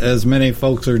 as many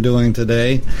folks are doing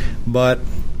today, but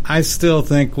I still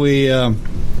think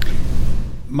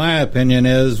my opinion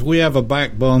is we have a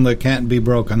backbone that can't be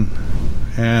broken.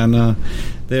 And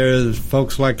there's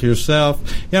folks like yourself.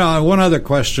 One other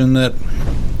question that,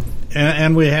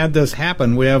 and we had this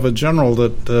happen. We have a general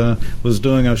that was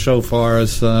doing a show for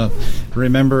us,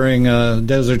 remembering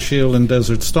Desert Shield and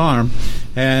Desert Storm,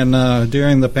 and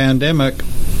during the pandemic.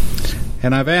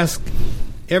 And I've asked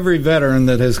every veteran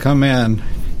that has come in,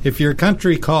 if your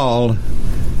country called,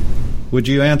 would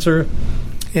you answer?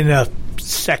 In a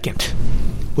second,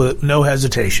 with no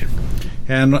hesitation.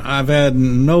 And I've had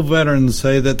no veterans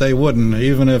say that they wouldn't.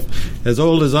 Even if, as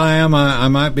old as I am, I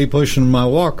might be pushing my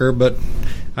walker, but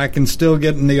I can still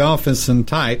get in the office and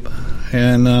type.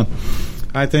 And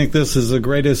I think this is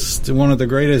one of the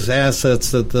greatest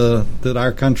assets that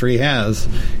our country has.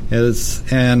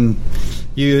 And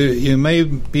you may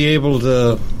be able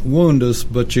to wound us,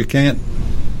 but you can't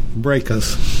break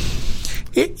us.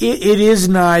 It is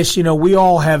nice. We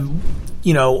all have,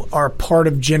 are part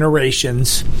of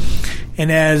generations.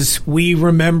 And as we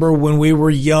remember when we were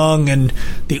young and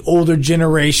the older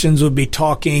generations would be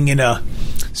talking in a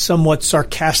somewhat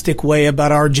sarcastic way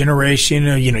about our generation,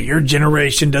 your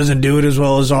generation doesn't do it as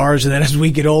well as ours. And then as we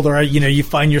get older, you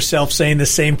find yourself saying the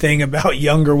same thing about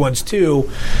younger ones too.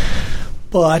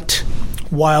 But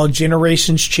while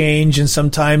generations change, and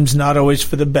sometimes not always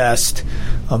for the best,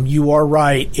 you are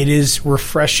right. It is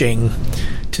refreshing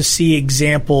to see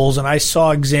examples, and I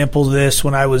saw examples of this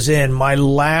when I was in. My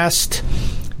last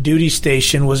duty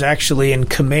station was actually in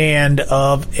command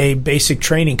of a basic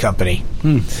training company.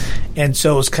 And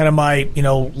so it was kind of my,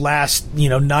 last,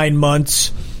 9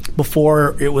 months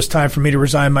before it was time for me to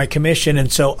resign my commission.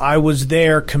 And so I was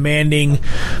there commanding,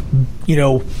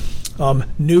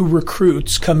 new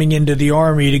recruits coming into the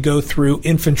Army to go through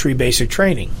infantry basic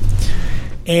training.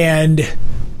 And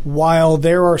while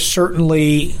there were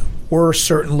certainly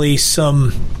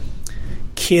some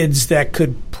kids that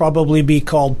could probably be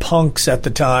called punks at the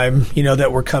time,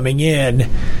 that were coming in,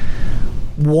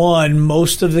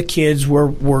 most of the kids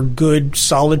were good,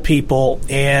 solid people,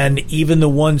 and even the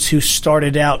ones who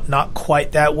started out not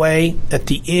quite that way, at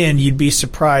the end, you'd be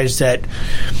surprised at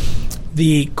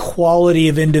the quality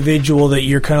of individual that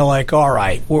you're kind of like, all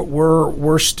right,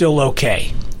 we're still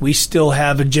okay. We still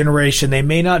have a generation. They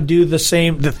may not do the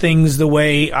things the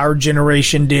way our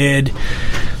generation did.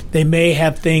 They may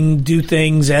do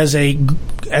things as a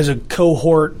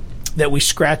cohort that we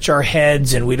scratch our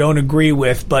heads and we don't agree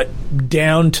with, but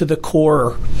down to the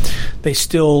core,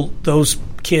 those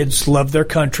kids love their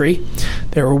country.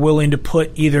 They were willing to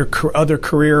put either other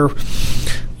career,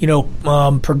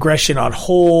 progression on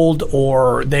hold,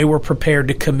 or they were prepared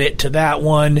to commit to that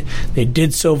one. They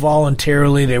did so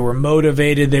voluntarily. They were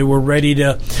motivated. They were ready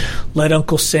to let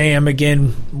Uncle Sam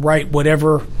again write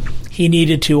whatever he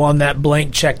needed to on that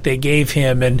blank check they gave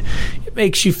him, and it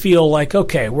makes you feel like,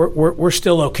 okay, we're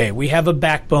still okay. We have a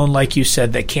backbone, like you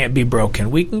said, that can't be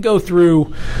broken. We can go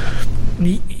through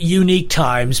unique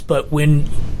times, but when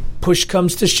push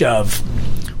comes to shove,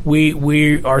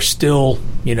 we are still,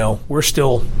 we're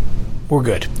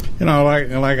good.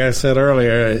 Like I said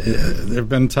earlier, there have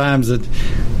been times that,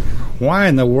 why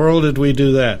in the world did we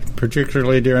do that,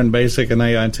 particularly during basic and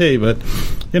AIT? But,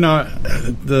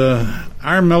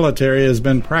 our military has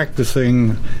been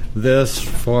practicing this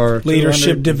for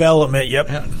leadership development.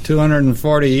 Yep,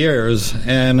 240 years,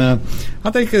 and I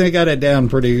think they got it down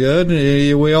pretty good.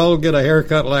 We all get a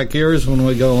haircut like yours when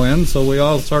we go in, so we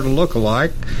all sort of look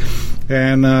alike.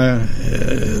 And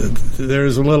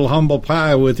there's a little humble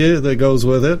pie with you that goes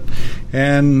with it,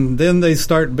 and then they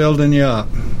start building you up.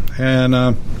 And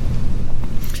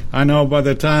I know by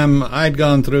the time I'd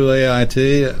gone through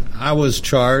AIT, I was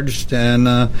charged,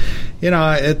 and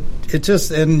it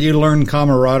just, and you learn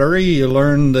camaraderie. You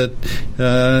learn that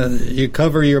you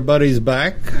cover your buddy's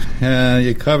back,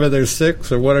 you cover their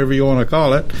six or whatever you want to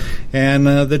call it, and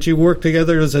that you work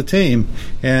together as a team.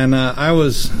 And I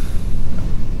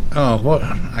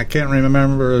can't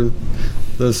remember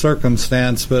the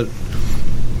circumstance, but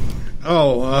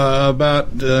I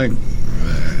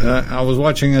was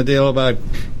watching a deal about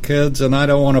kids, and I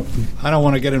don't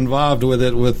want to get involved with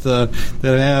it, with that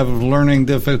have learning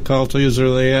difficulties,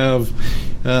 or they have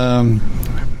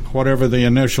whatever the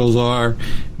initials are.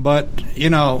 But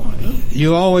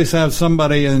you always have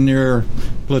somebody in your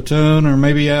platoon, or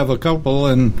maybe you have a couple,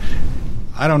 and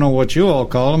I don't know what you all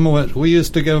call them. We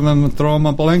used to throw them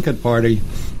a blanket party,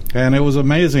 and it was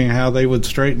amazing how they would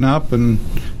straighten up and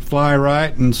fly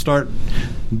right and start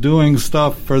doing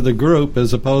stuff for the group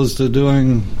as opposed to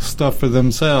doing stuff for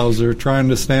themselves or trying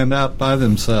to stand out by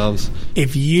themselves.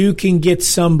 If you can get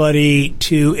somebody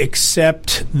to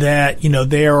accept that,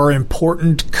 they are an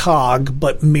important cog,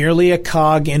 but merely a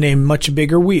cog in a much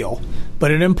bigger wheel,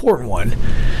 but an important one,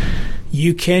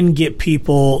 you can get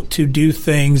people to do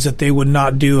things that they would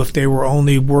not do if they were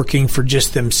only working for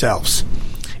just themselves.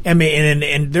 I mean,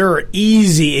 and there are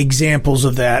easy examples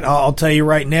of that. I'll tell you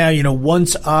right now,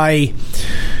 once I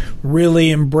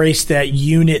really embraced that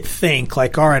unit think,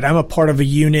 like, all right, I'm a part of a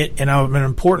unit and I'm an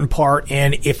important part,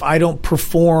 and if I don't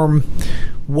perform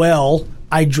well,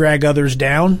 I drag others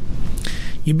down.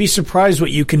 You'd be surprised what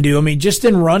you can do. I mean, just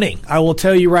in running, I will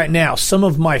tell you right now, some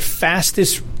of my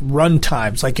fastest run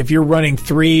times, like if you're running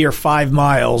 3 or 5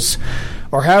 miles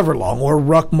or however long, or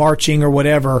ruck marching or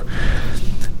whatever,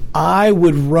 I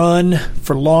would run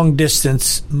for long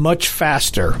distance much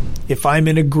faster if I'm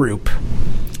in a group,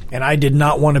 and I did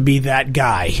not want to be that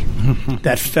guy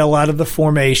that fell out of the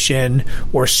formation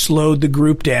or slowed the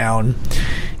group down.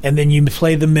 And then you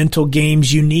play the mental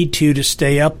games you need to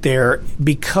stay up there,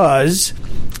 because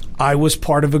I was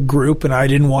part of a group and I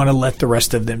didn't want to let the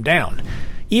rest of them down.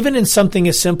 Even in something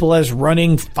as simple as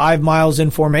running 5 miles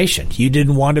in formation, you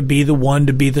didn't want to be the one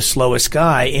to be the slowest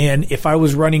guy. And if I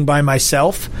was running by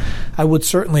myself, I would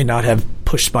certainly not have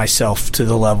pushed myself to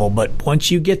the level. But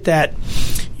once you get that,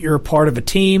 you're a part of a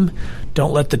team.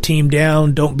 Don't let the team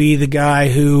down. Don't be the guy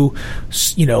who,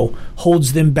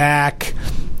 holds them back.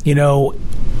 All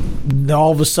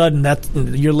of a sudden, that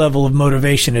your level of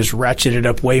motivation is ratcheted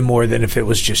up way more than if it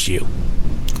was just you.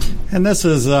 And this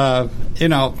is,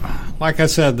 like I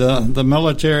said, the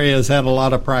military has had a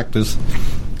lot of practice,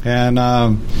 and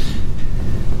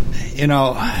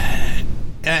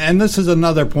and this is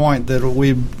another point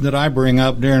that I bring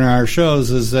up during our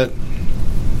shows, is that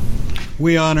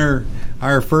we honor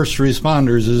our first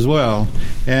responders as well.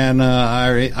 And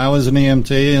I was an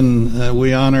EMT, and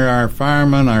we honor our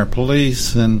firemen, our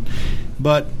police,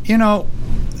 but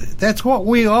that's what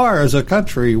we are as a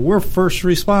country. We're first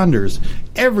responders.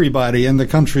 Everybody in the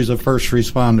country is a first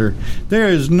responder. There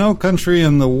is no country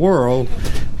in the world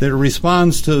that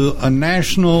responds to a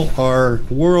national or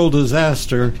world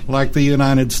disaster like the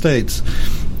United States.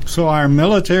 So our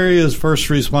military is first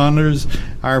responders,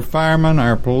 our firemen,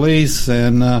 our police,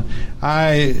 and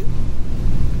I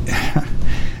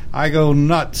go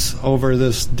nuts over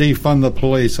this defund the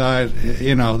police.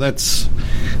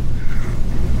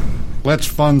 Let's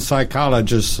fund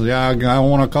psychologists. Yeah, I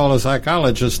want to call a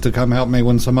psychologist to come help me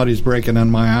when somebody's breaking in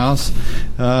my house.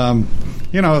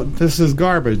 This is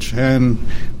garbage, and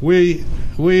we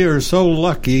are so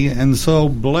lucky and so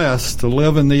blessed to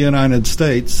live in the United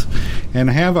States and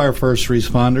have our first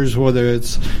responders, whether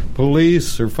it's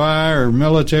police or fire or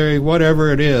military,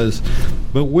 whatever it is.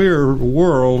 But we're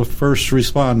world first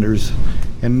responders,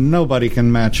 and nobody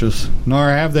can match us, nor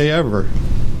have they ever.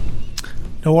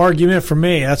 No argument for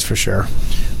me, that's for sure.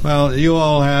 Well, you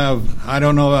all have, I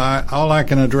don't know, all I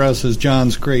can address is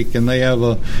Johns Creek, and they have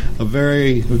a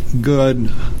very good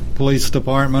police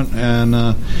department, and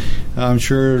I'm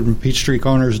sure Peachtree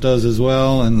Corners does as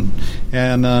well, and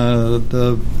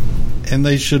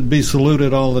they should be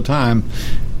saluted all the time.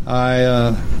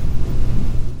 I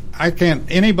can't,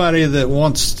 anybody that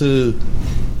wants to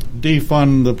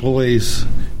defund the police,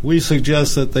 we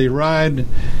suggest that they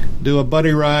do a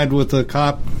buddy ride with a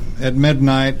cop at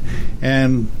midnight,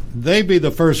 and they be the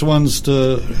first ones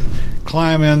to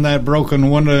climb in that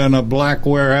broken window in a black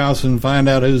warehouse and find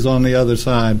out who's on the other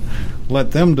side.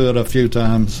 Let them do it a few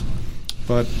times.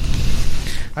 But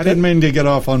I didn't mean to get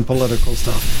off on political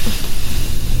stuff.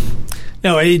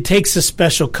 No, it takes a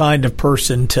special kind of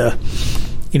person to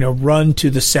run to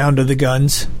the sound of the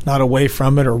guns, not away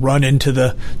from it, or run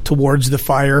towards the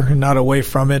fire, not away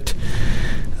from it.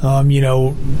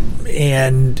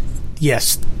 And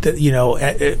yes,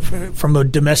 from a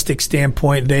domestic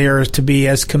standpoint, they are to be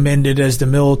as commended as the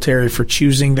military for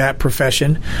choosing that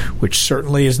profession, which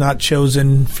certainly is not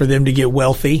chosen for them to get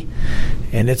wealthy.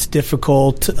 And it's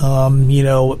difficult,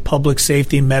 public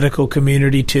safety, medical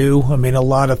community too. I mean, a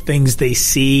lot of things they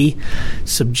see,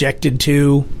 subjected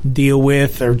to, deal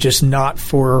with, are just not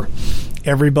for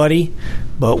everybody.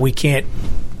 But we can't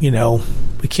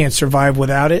survive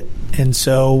without it. And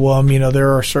so,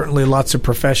 there are certainly lots of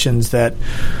professions that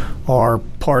are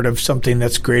part of something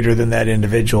that's greater than that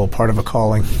individual, part of a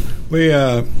calling.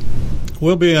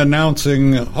 We'll be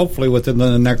announcing, hopefully within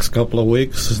the next couple of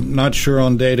weeks, not sure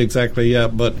on date exactly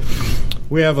yet, but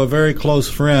we have a very close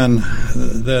friend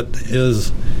that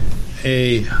is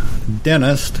a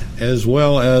dentist as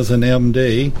well as an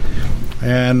MD,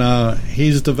 and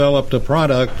he's developed a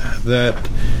product that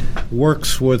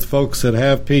works with folks that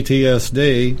have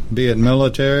PTSD, be it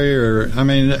military or,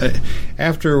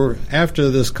 after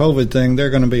this COVID thing, there are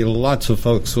going to be lots of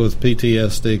folks with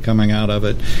PTSD coming out of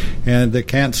it, and they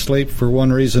can't sleep for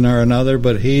one reason or another.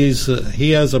 But he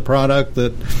has a product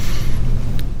that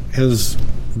has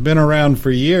been around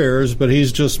for years, but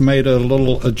he's just made a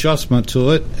little adjustment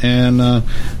to it, and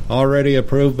already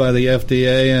approved by the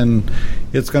FDA, and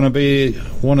it's going to be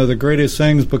one of the greatest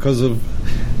things because of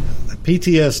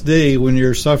PTSD. When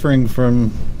you're suffering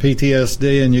from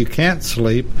PTSD and you can't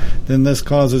sleep, then this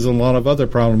causes a lot of other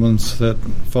problems that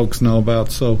folks know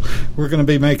about. So we're going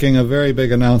to be making a very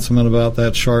big announcement about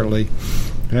that shortly.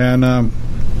 And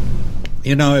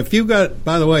if you got,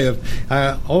 by the way,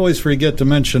 I always forget to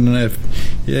mention, if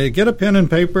you get a pen and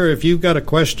paper, if you've got a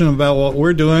question about what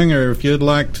we're doing, or if you'd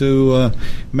like to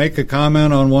make a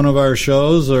comment on one of our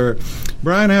shows, or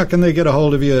Brian, how can they get a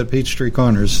hold of you at Peachtree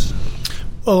Corners?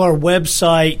 Well, our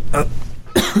website,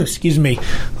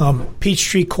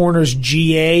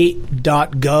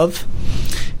 PeachtreeCornersGA.gov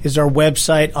is our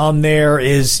website. On there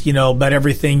is, about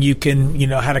everything you can,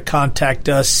 how to contact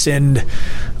us. Send,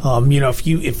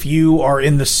 if you are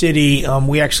in the city,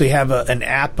 we actually have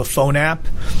a phone app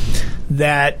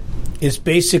that is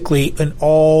basically an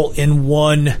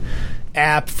all-in-one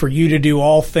app for you to do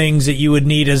all things that you would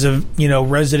need as a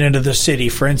resident of the city.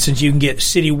 For instance, you can get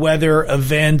city weather,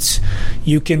 events.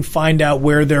 You can find out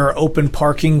where there are open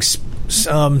parking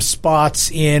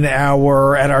spots at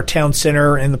our town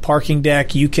center in the parking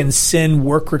deck. You can send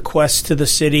work requests to the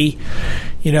city.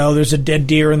 There's a dead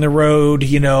deer in the road.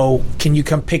 Can you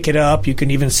come pick it up? You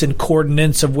can even send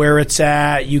coordinates of where it's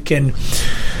at. You can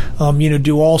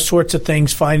do all sorts of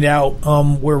things, find out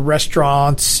where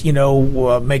restaurants,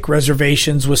 make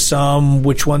reservations with some,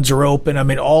 which ones are open. I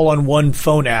mean, all on one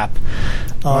phone app,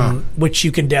 which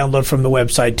you can download from the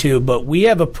website too. But we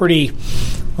have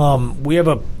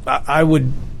I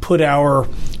would put our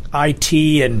IT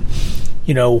and,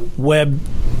 web,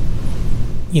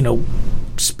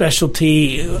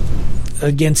 specialty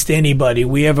against anybody.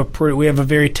 We have a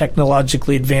very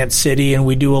technologically advanced city, and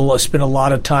we spend a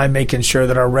lot of time making sure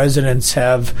that our residents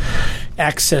have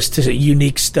access to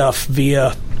unique stuff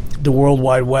via the World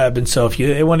Wide Web. And so if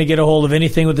they want to get a hold of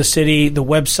anything with the city, the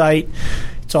website,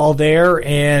 it's all there,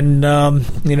 and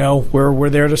we're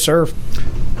there to serve.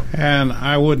 And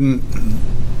I wouldn't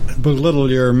belittle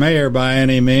your mayor by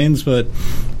any means, but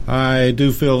I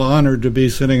do feel honored to be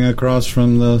sitting across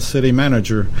from the city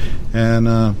manager,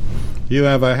 and you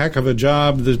have a heck of a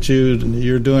job that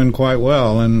you're doing quite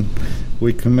well, and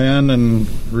we commend and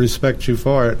respect you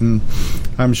for it. And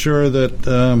I'm sure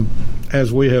that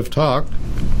as we have talked,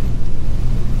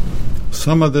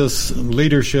 some of this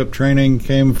leadership training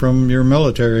came from your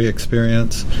military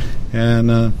experience,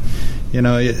 and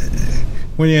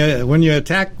when you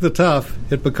attack the tough,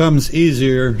 it becomes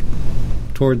easier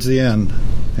towards the end.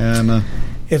 And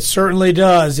it certainly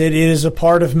does. It is a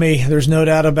part of me. There's no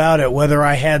doubt about it. Whether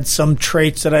I had some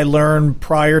traits that I learned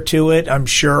prior to it, I'm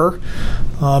sure.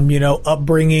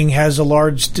 Upbringing has a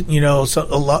large,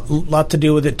 a lot to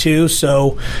do with it too.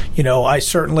 So, I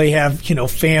certainly have,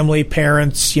 family,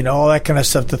 parents, all that kind of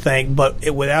stuff to thank.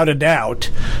 But without a doubt,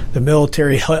 the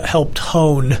military helped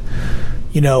hone,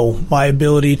 my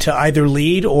ability to either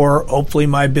lead or hopefully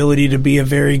my ability to be a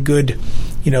very good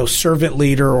servant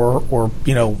leader or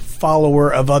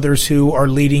follower of others who are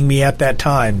leading me at that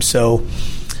time. So,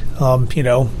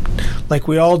 like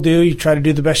we all do, you try to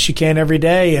do the best you can every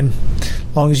day, and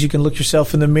as long as you can look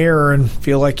yourself in the mirror and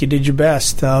feel like you did your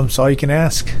best, that's all you can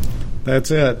ask.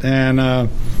 That's it. And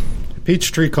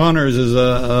Peachtree Corners is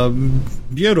a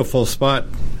beautiful spot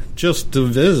just to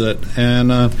visit, and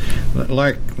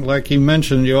like you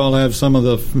mentioned, you all have some of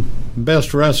the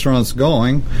best restaurants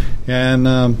going,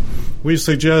 and we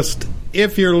suggest,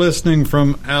 if you're listening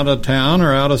from out of town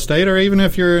or out of state, or even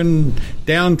if you're in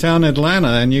downtown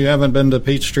Atlanta and you haven't been to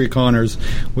Peachtree Corners,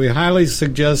 we highly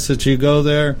suggest that you go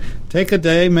there, take a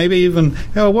day, maybe even,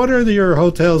 what are your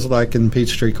hotels like in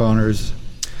Peachtree Corners?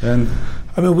 And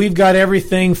we've got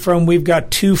everything from, we've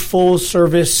got 2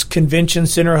 full-service convention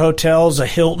center hotels, a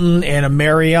Hilton and a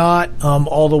Marriott,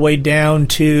 all the way down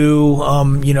to,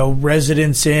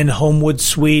 Residence Inn, Homewood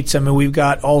Suites. We've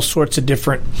got all sorts of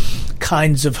different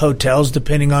kinds of hotels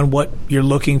depending on what you're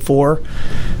looking for.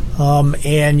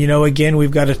 Again,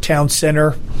 we've got a town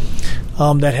center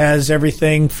that has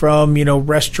everything from,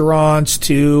 restaurants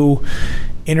to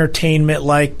entertainment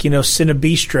like,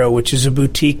 Cinebistro, which is a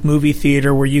boutique movie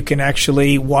theater where you can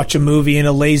actually watch a movie in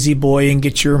a lazy boy and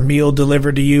get your meal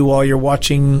delivered to you while you're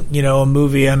watching, a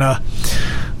movie on a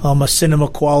cinema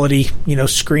quality,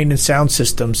 screen and sound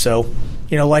system. So,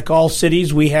 like all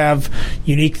cities, we have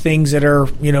unique things that are,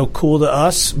 cool to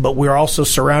us, but we're also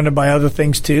surrounded by other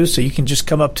things too. So you can just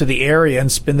come up to the area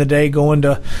and spend the day going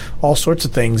to all sorts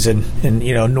of things in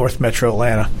North Metro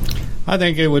Atlanta. I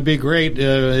think it would be great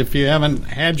if you haven't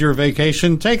had your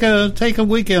vacation, take a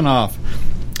weekend off.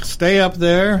 Stay up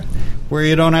there where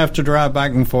you don't have to drive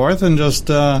back and forth, and just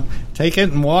take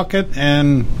it and walk it,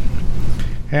 and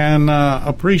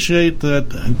appreciate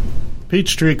that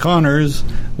Peachtree Corners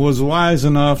was wise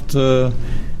enough to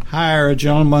hire a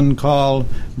gentleman called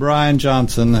Brian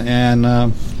Johnson,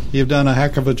 and you've done a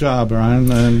heck of a job,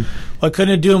 Brian. And I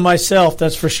couldn't do it myself,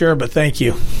 that's for sure, but thank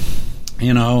you.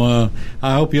 I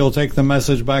hope you'll take the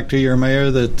message back to your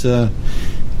mayor that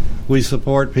we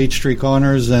support Peachtree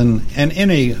Corners and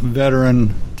any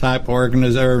veteran type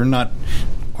organization,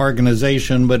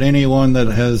 but anyone that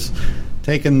has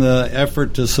taken the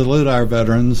effort to salute our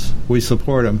veterans. We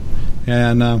support them.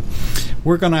 And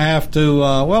we're going to have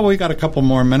to, we got a couple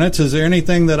more minutes. Is there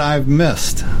anything that I've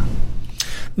missed?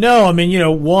 No,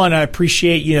 one, I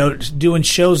appreciate, doing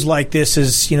shows like this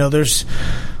is, there's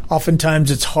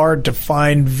oftentimes it's hard to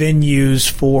find venues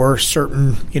for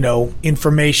certain,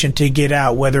 information to get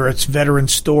out, whether it's veteran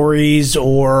stories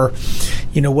or,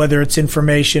 whether it's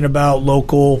information about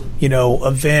local,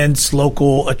 events,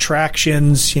 local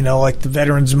attractions, like the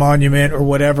Veterans Monument or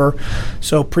whatever.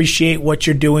 So appreciate what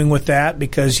you're doing with that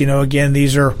because, again,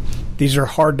 these are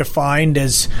hard to find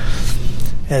as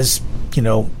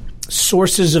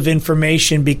sources of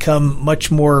information become much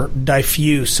more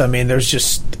diffuse. There's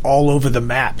just all over the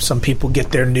map. Some people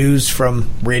get their news from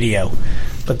radio,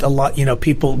 but a lot,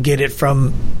 people get it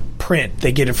from print.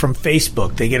 They get it from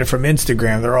Facebook. They get it from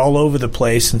Instagram. They're all over the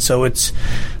place. And so it's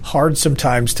hard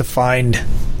sometimes to find,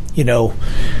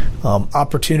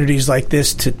 opportunities like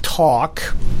this to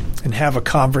talk and have a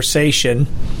conversation,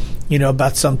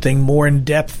 about something more in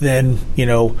depth than,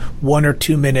 1 or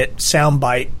 2 minute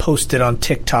soundbite posted on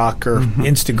TikTok or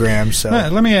Instagram. So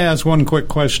let me ask one quick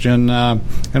question,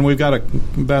 and we've got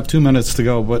about 2 minutes to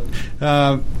go. But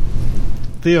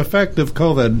the effect of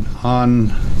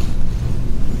COVID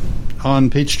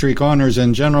on Peachtree Corners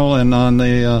in general and on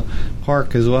the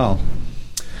park as well.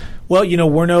 Well,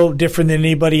 we're no different than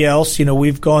anybody else.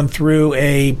 We've gone through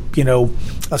a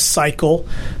cycle,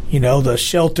 the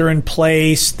shelter in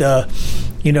place, the,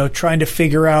 trying to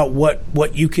figure out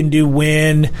what you can do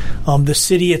when. The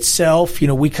city itself,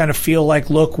 we kind of feel like,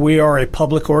 look, we are a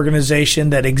public organization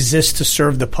that exists to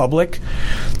serve the public.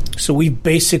 So we've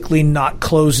basically not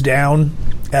closed down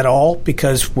at all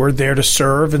because we're there to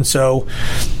serve. And so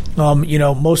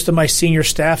most of my senior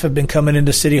staff have been coming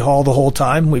into City Hall the whole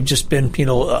time. We've just been,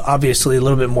 obviously a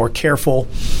little bit more careful.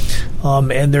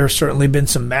 And there's certainly been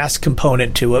some mass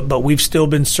component to it, but we've still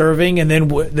been serving. And then,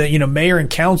 mayor and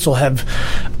council have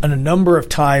a number of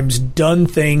times done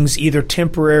things either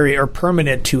temporary or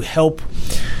permanent to help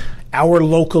our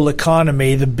local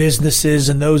economy, the businesses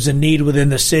and those in need within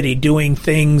the city, doing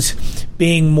things,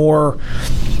 being more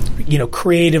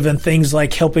creative and things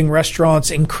like helping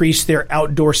restaurants increase their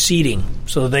outdoor seating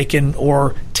so they can,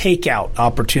 or takeout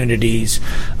opportunities.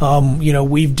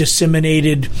 We've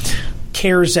disseminated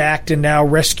CARES Act and now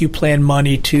Rescue Plan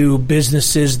money to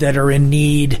businesses that are in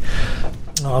need,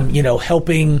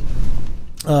 helping,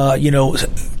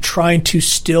 trying to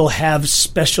still have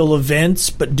special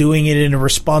events, but doing it in a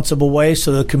responsible way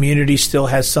so the community still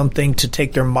has something to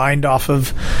take their mind off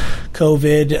of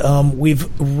COVID. We've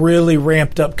really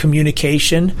ramped up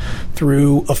communication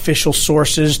through official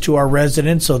sources to our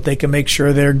residents so that they can make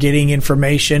sure they're getting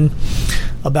information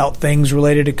about things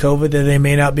related to COVID that they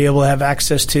may not be able to have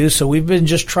access to. So we've been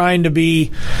just trying to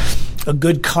be a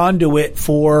good conduit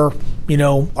for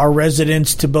our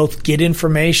residents to both get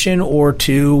information or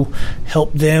to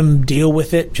help them deal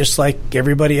with it just like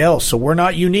everybody else. So we're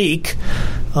not unique,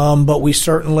 but we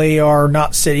certainly are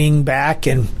not sitting back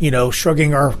and,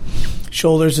 shrugging our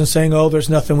shoulders and saying, oh, there's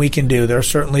nothing we can do. There are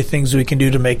certainly things we can do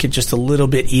to make it just a little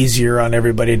bit easier on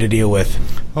everybody to deal with.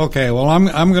 Okay, well,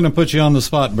 I'm going to put you on the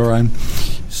spot, Brian.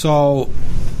 So,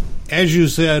 as you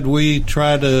said, we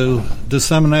try to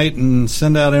disseminate and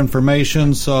send out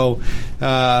information. So,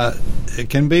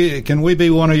 can we be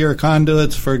one of your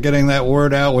conduits for getting that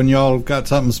word out when y'all got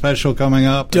something special coming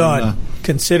up? Done.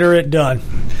 Consider it done.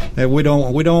 We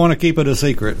don't want to keep it a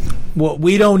secret. Well,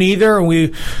 we don't either. And we,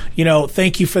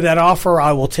 thank you for that offer.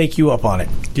 I will take you up on it.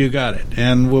 You got it.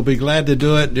 And we'll be glad to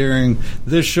do it during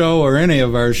this show or any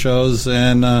of our shows.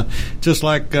 And just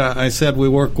like I said, we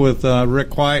work with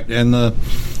Rick White and the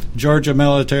Georgia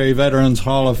Military Veterans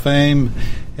Hall of Fame,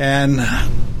 and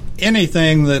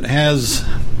anything that has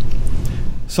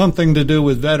something to do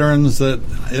with veterans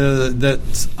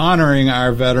that's honoring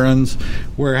our veterans,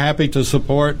 we're happy to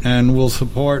support, and we'll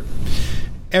support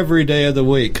every day of the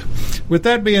week. With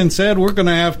that being said, we're going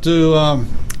to have to,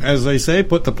 as they say,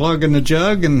 put the plug in the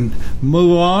jug and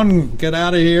move on, get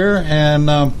out of here,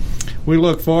 and we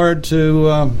look forward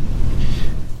to,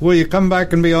 will you come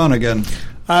back and be on again?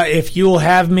 If you will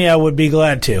have me, I would be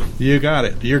glad to. You got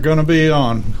it. You're going to be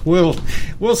on. We'll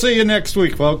see you next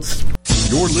week, folks.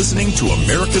 You're listening to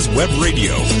America's Web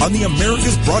Radio on the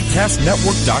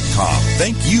AmericasBroadcastNetwork.com.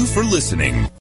 Thank you for listening.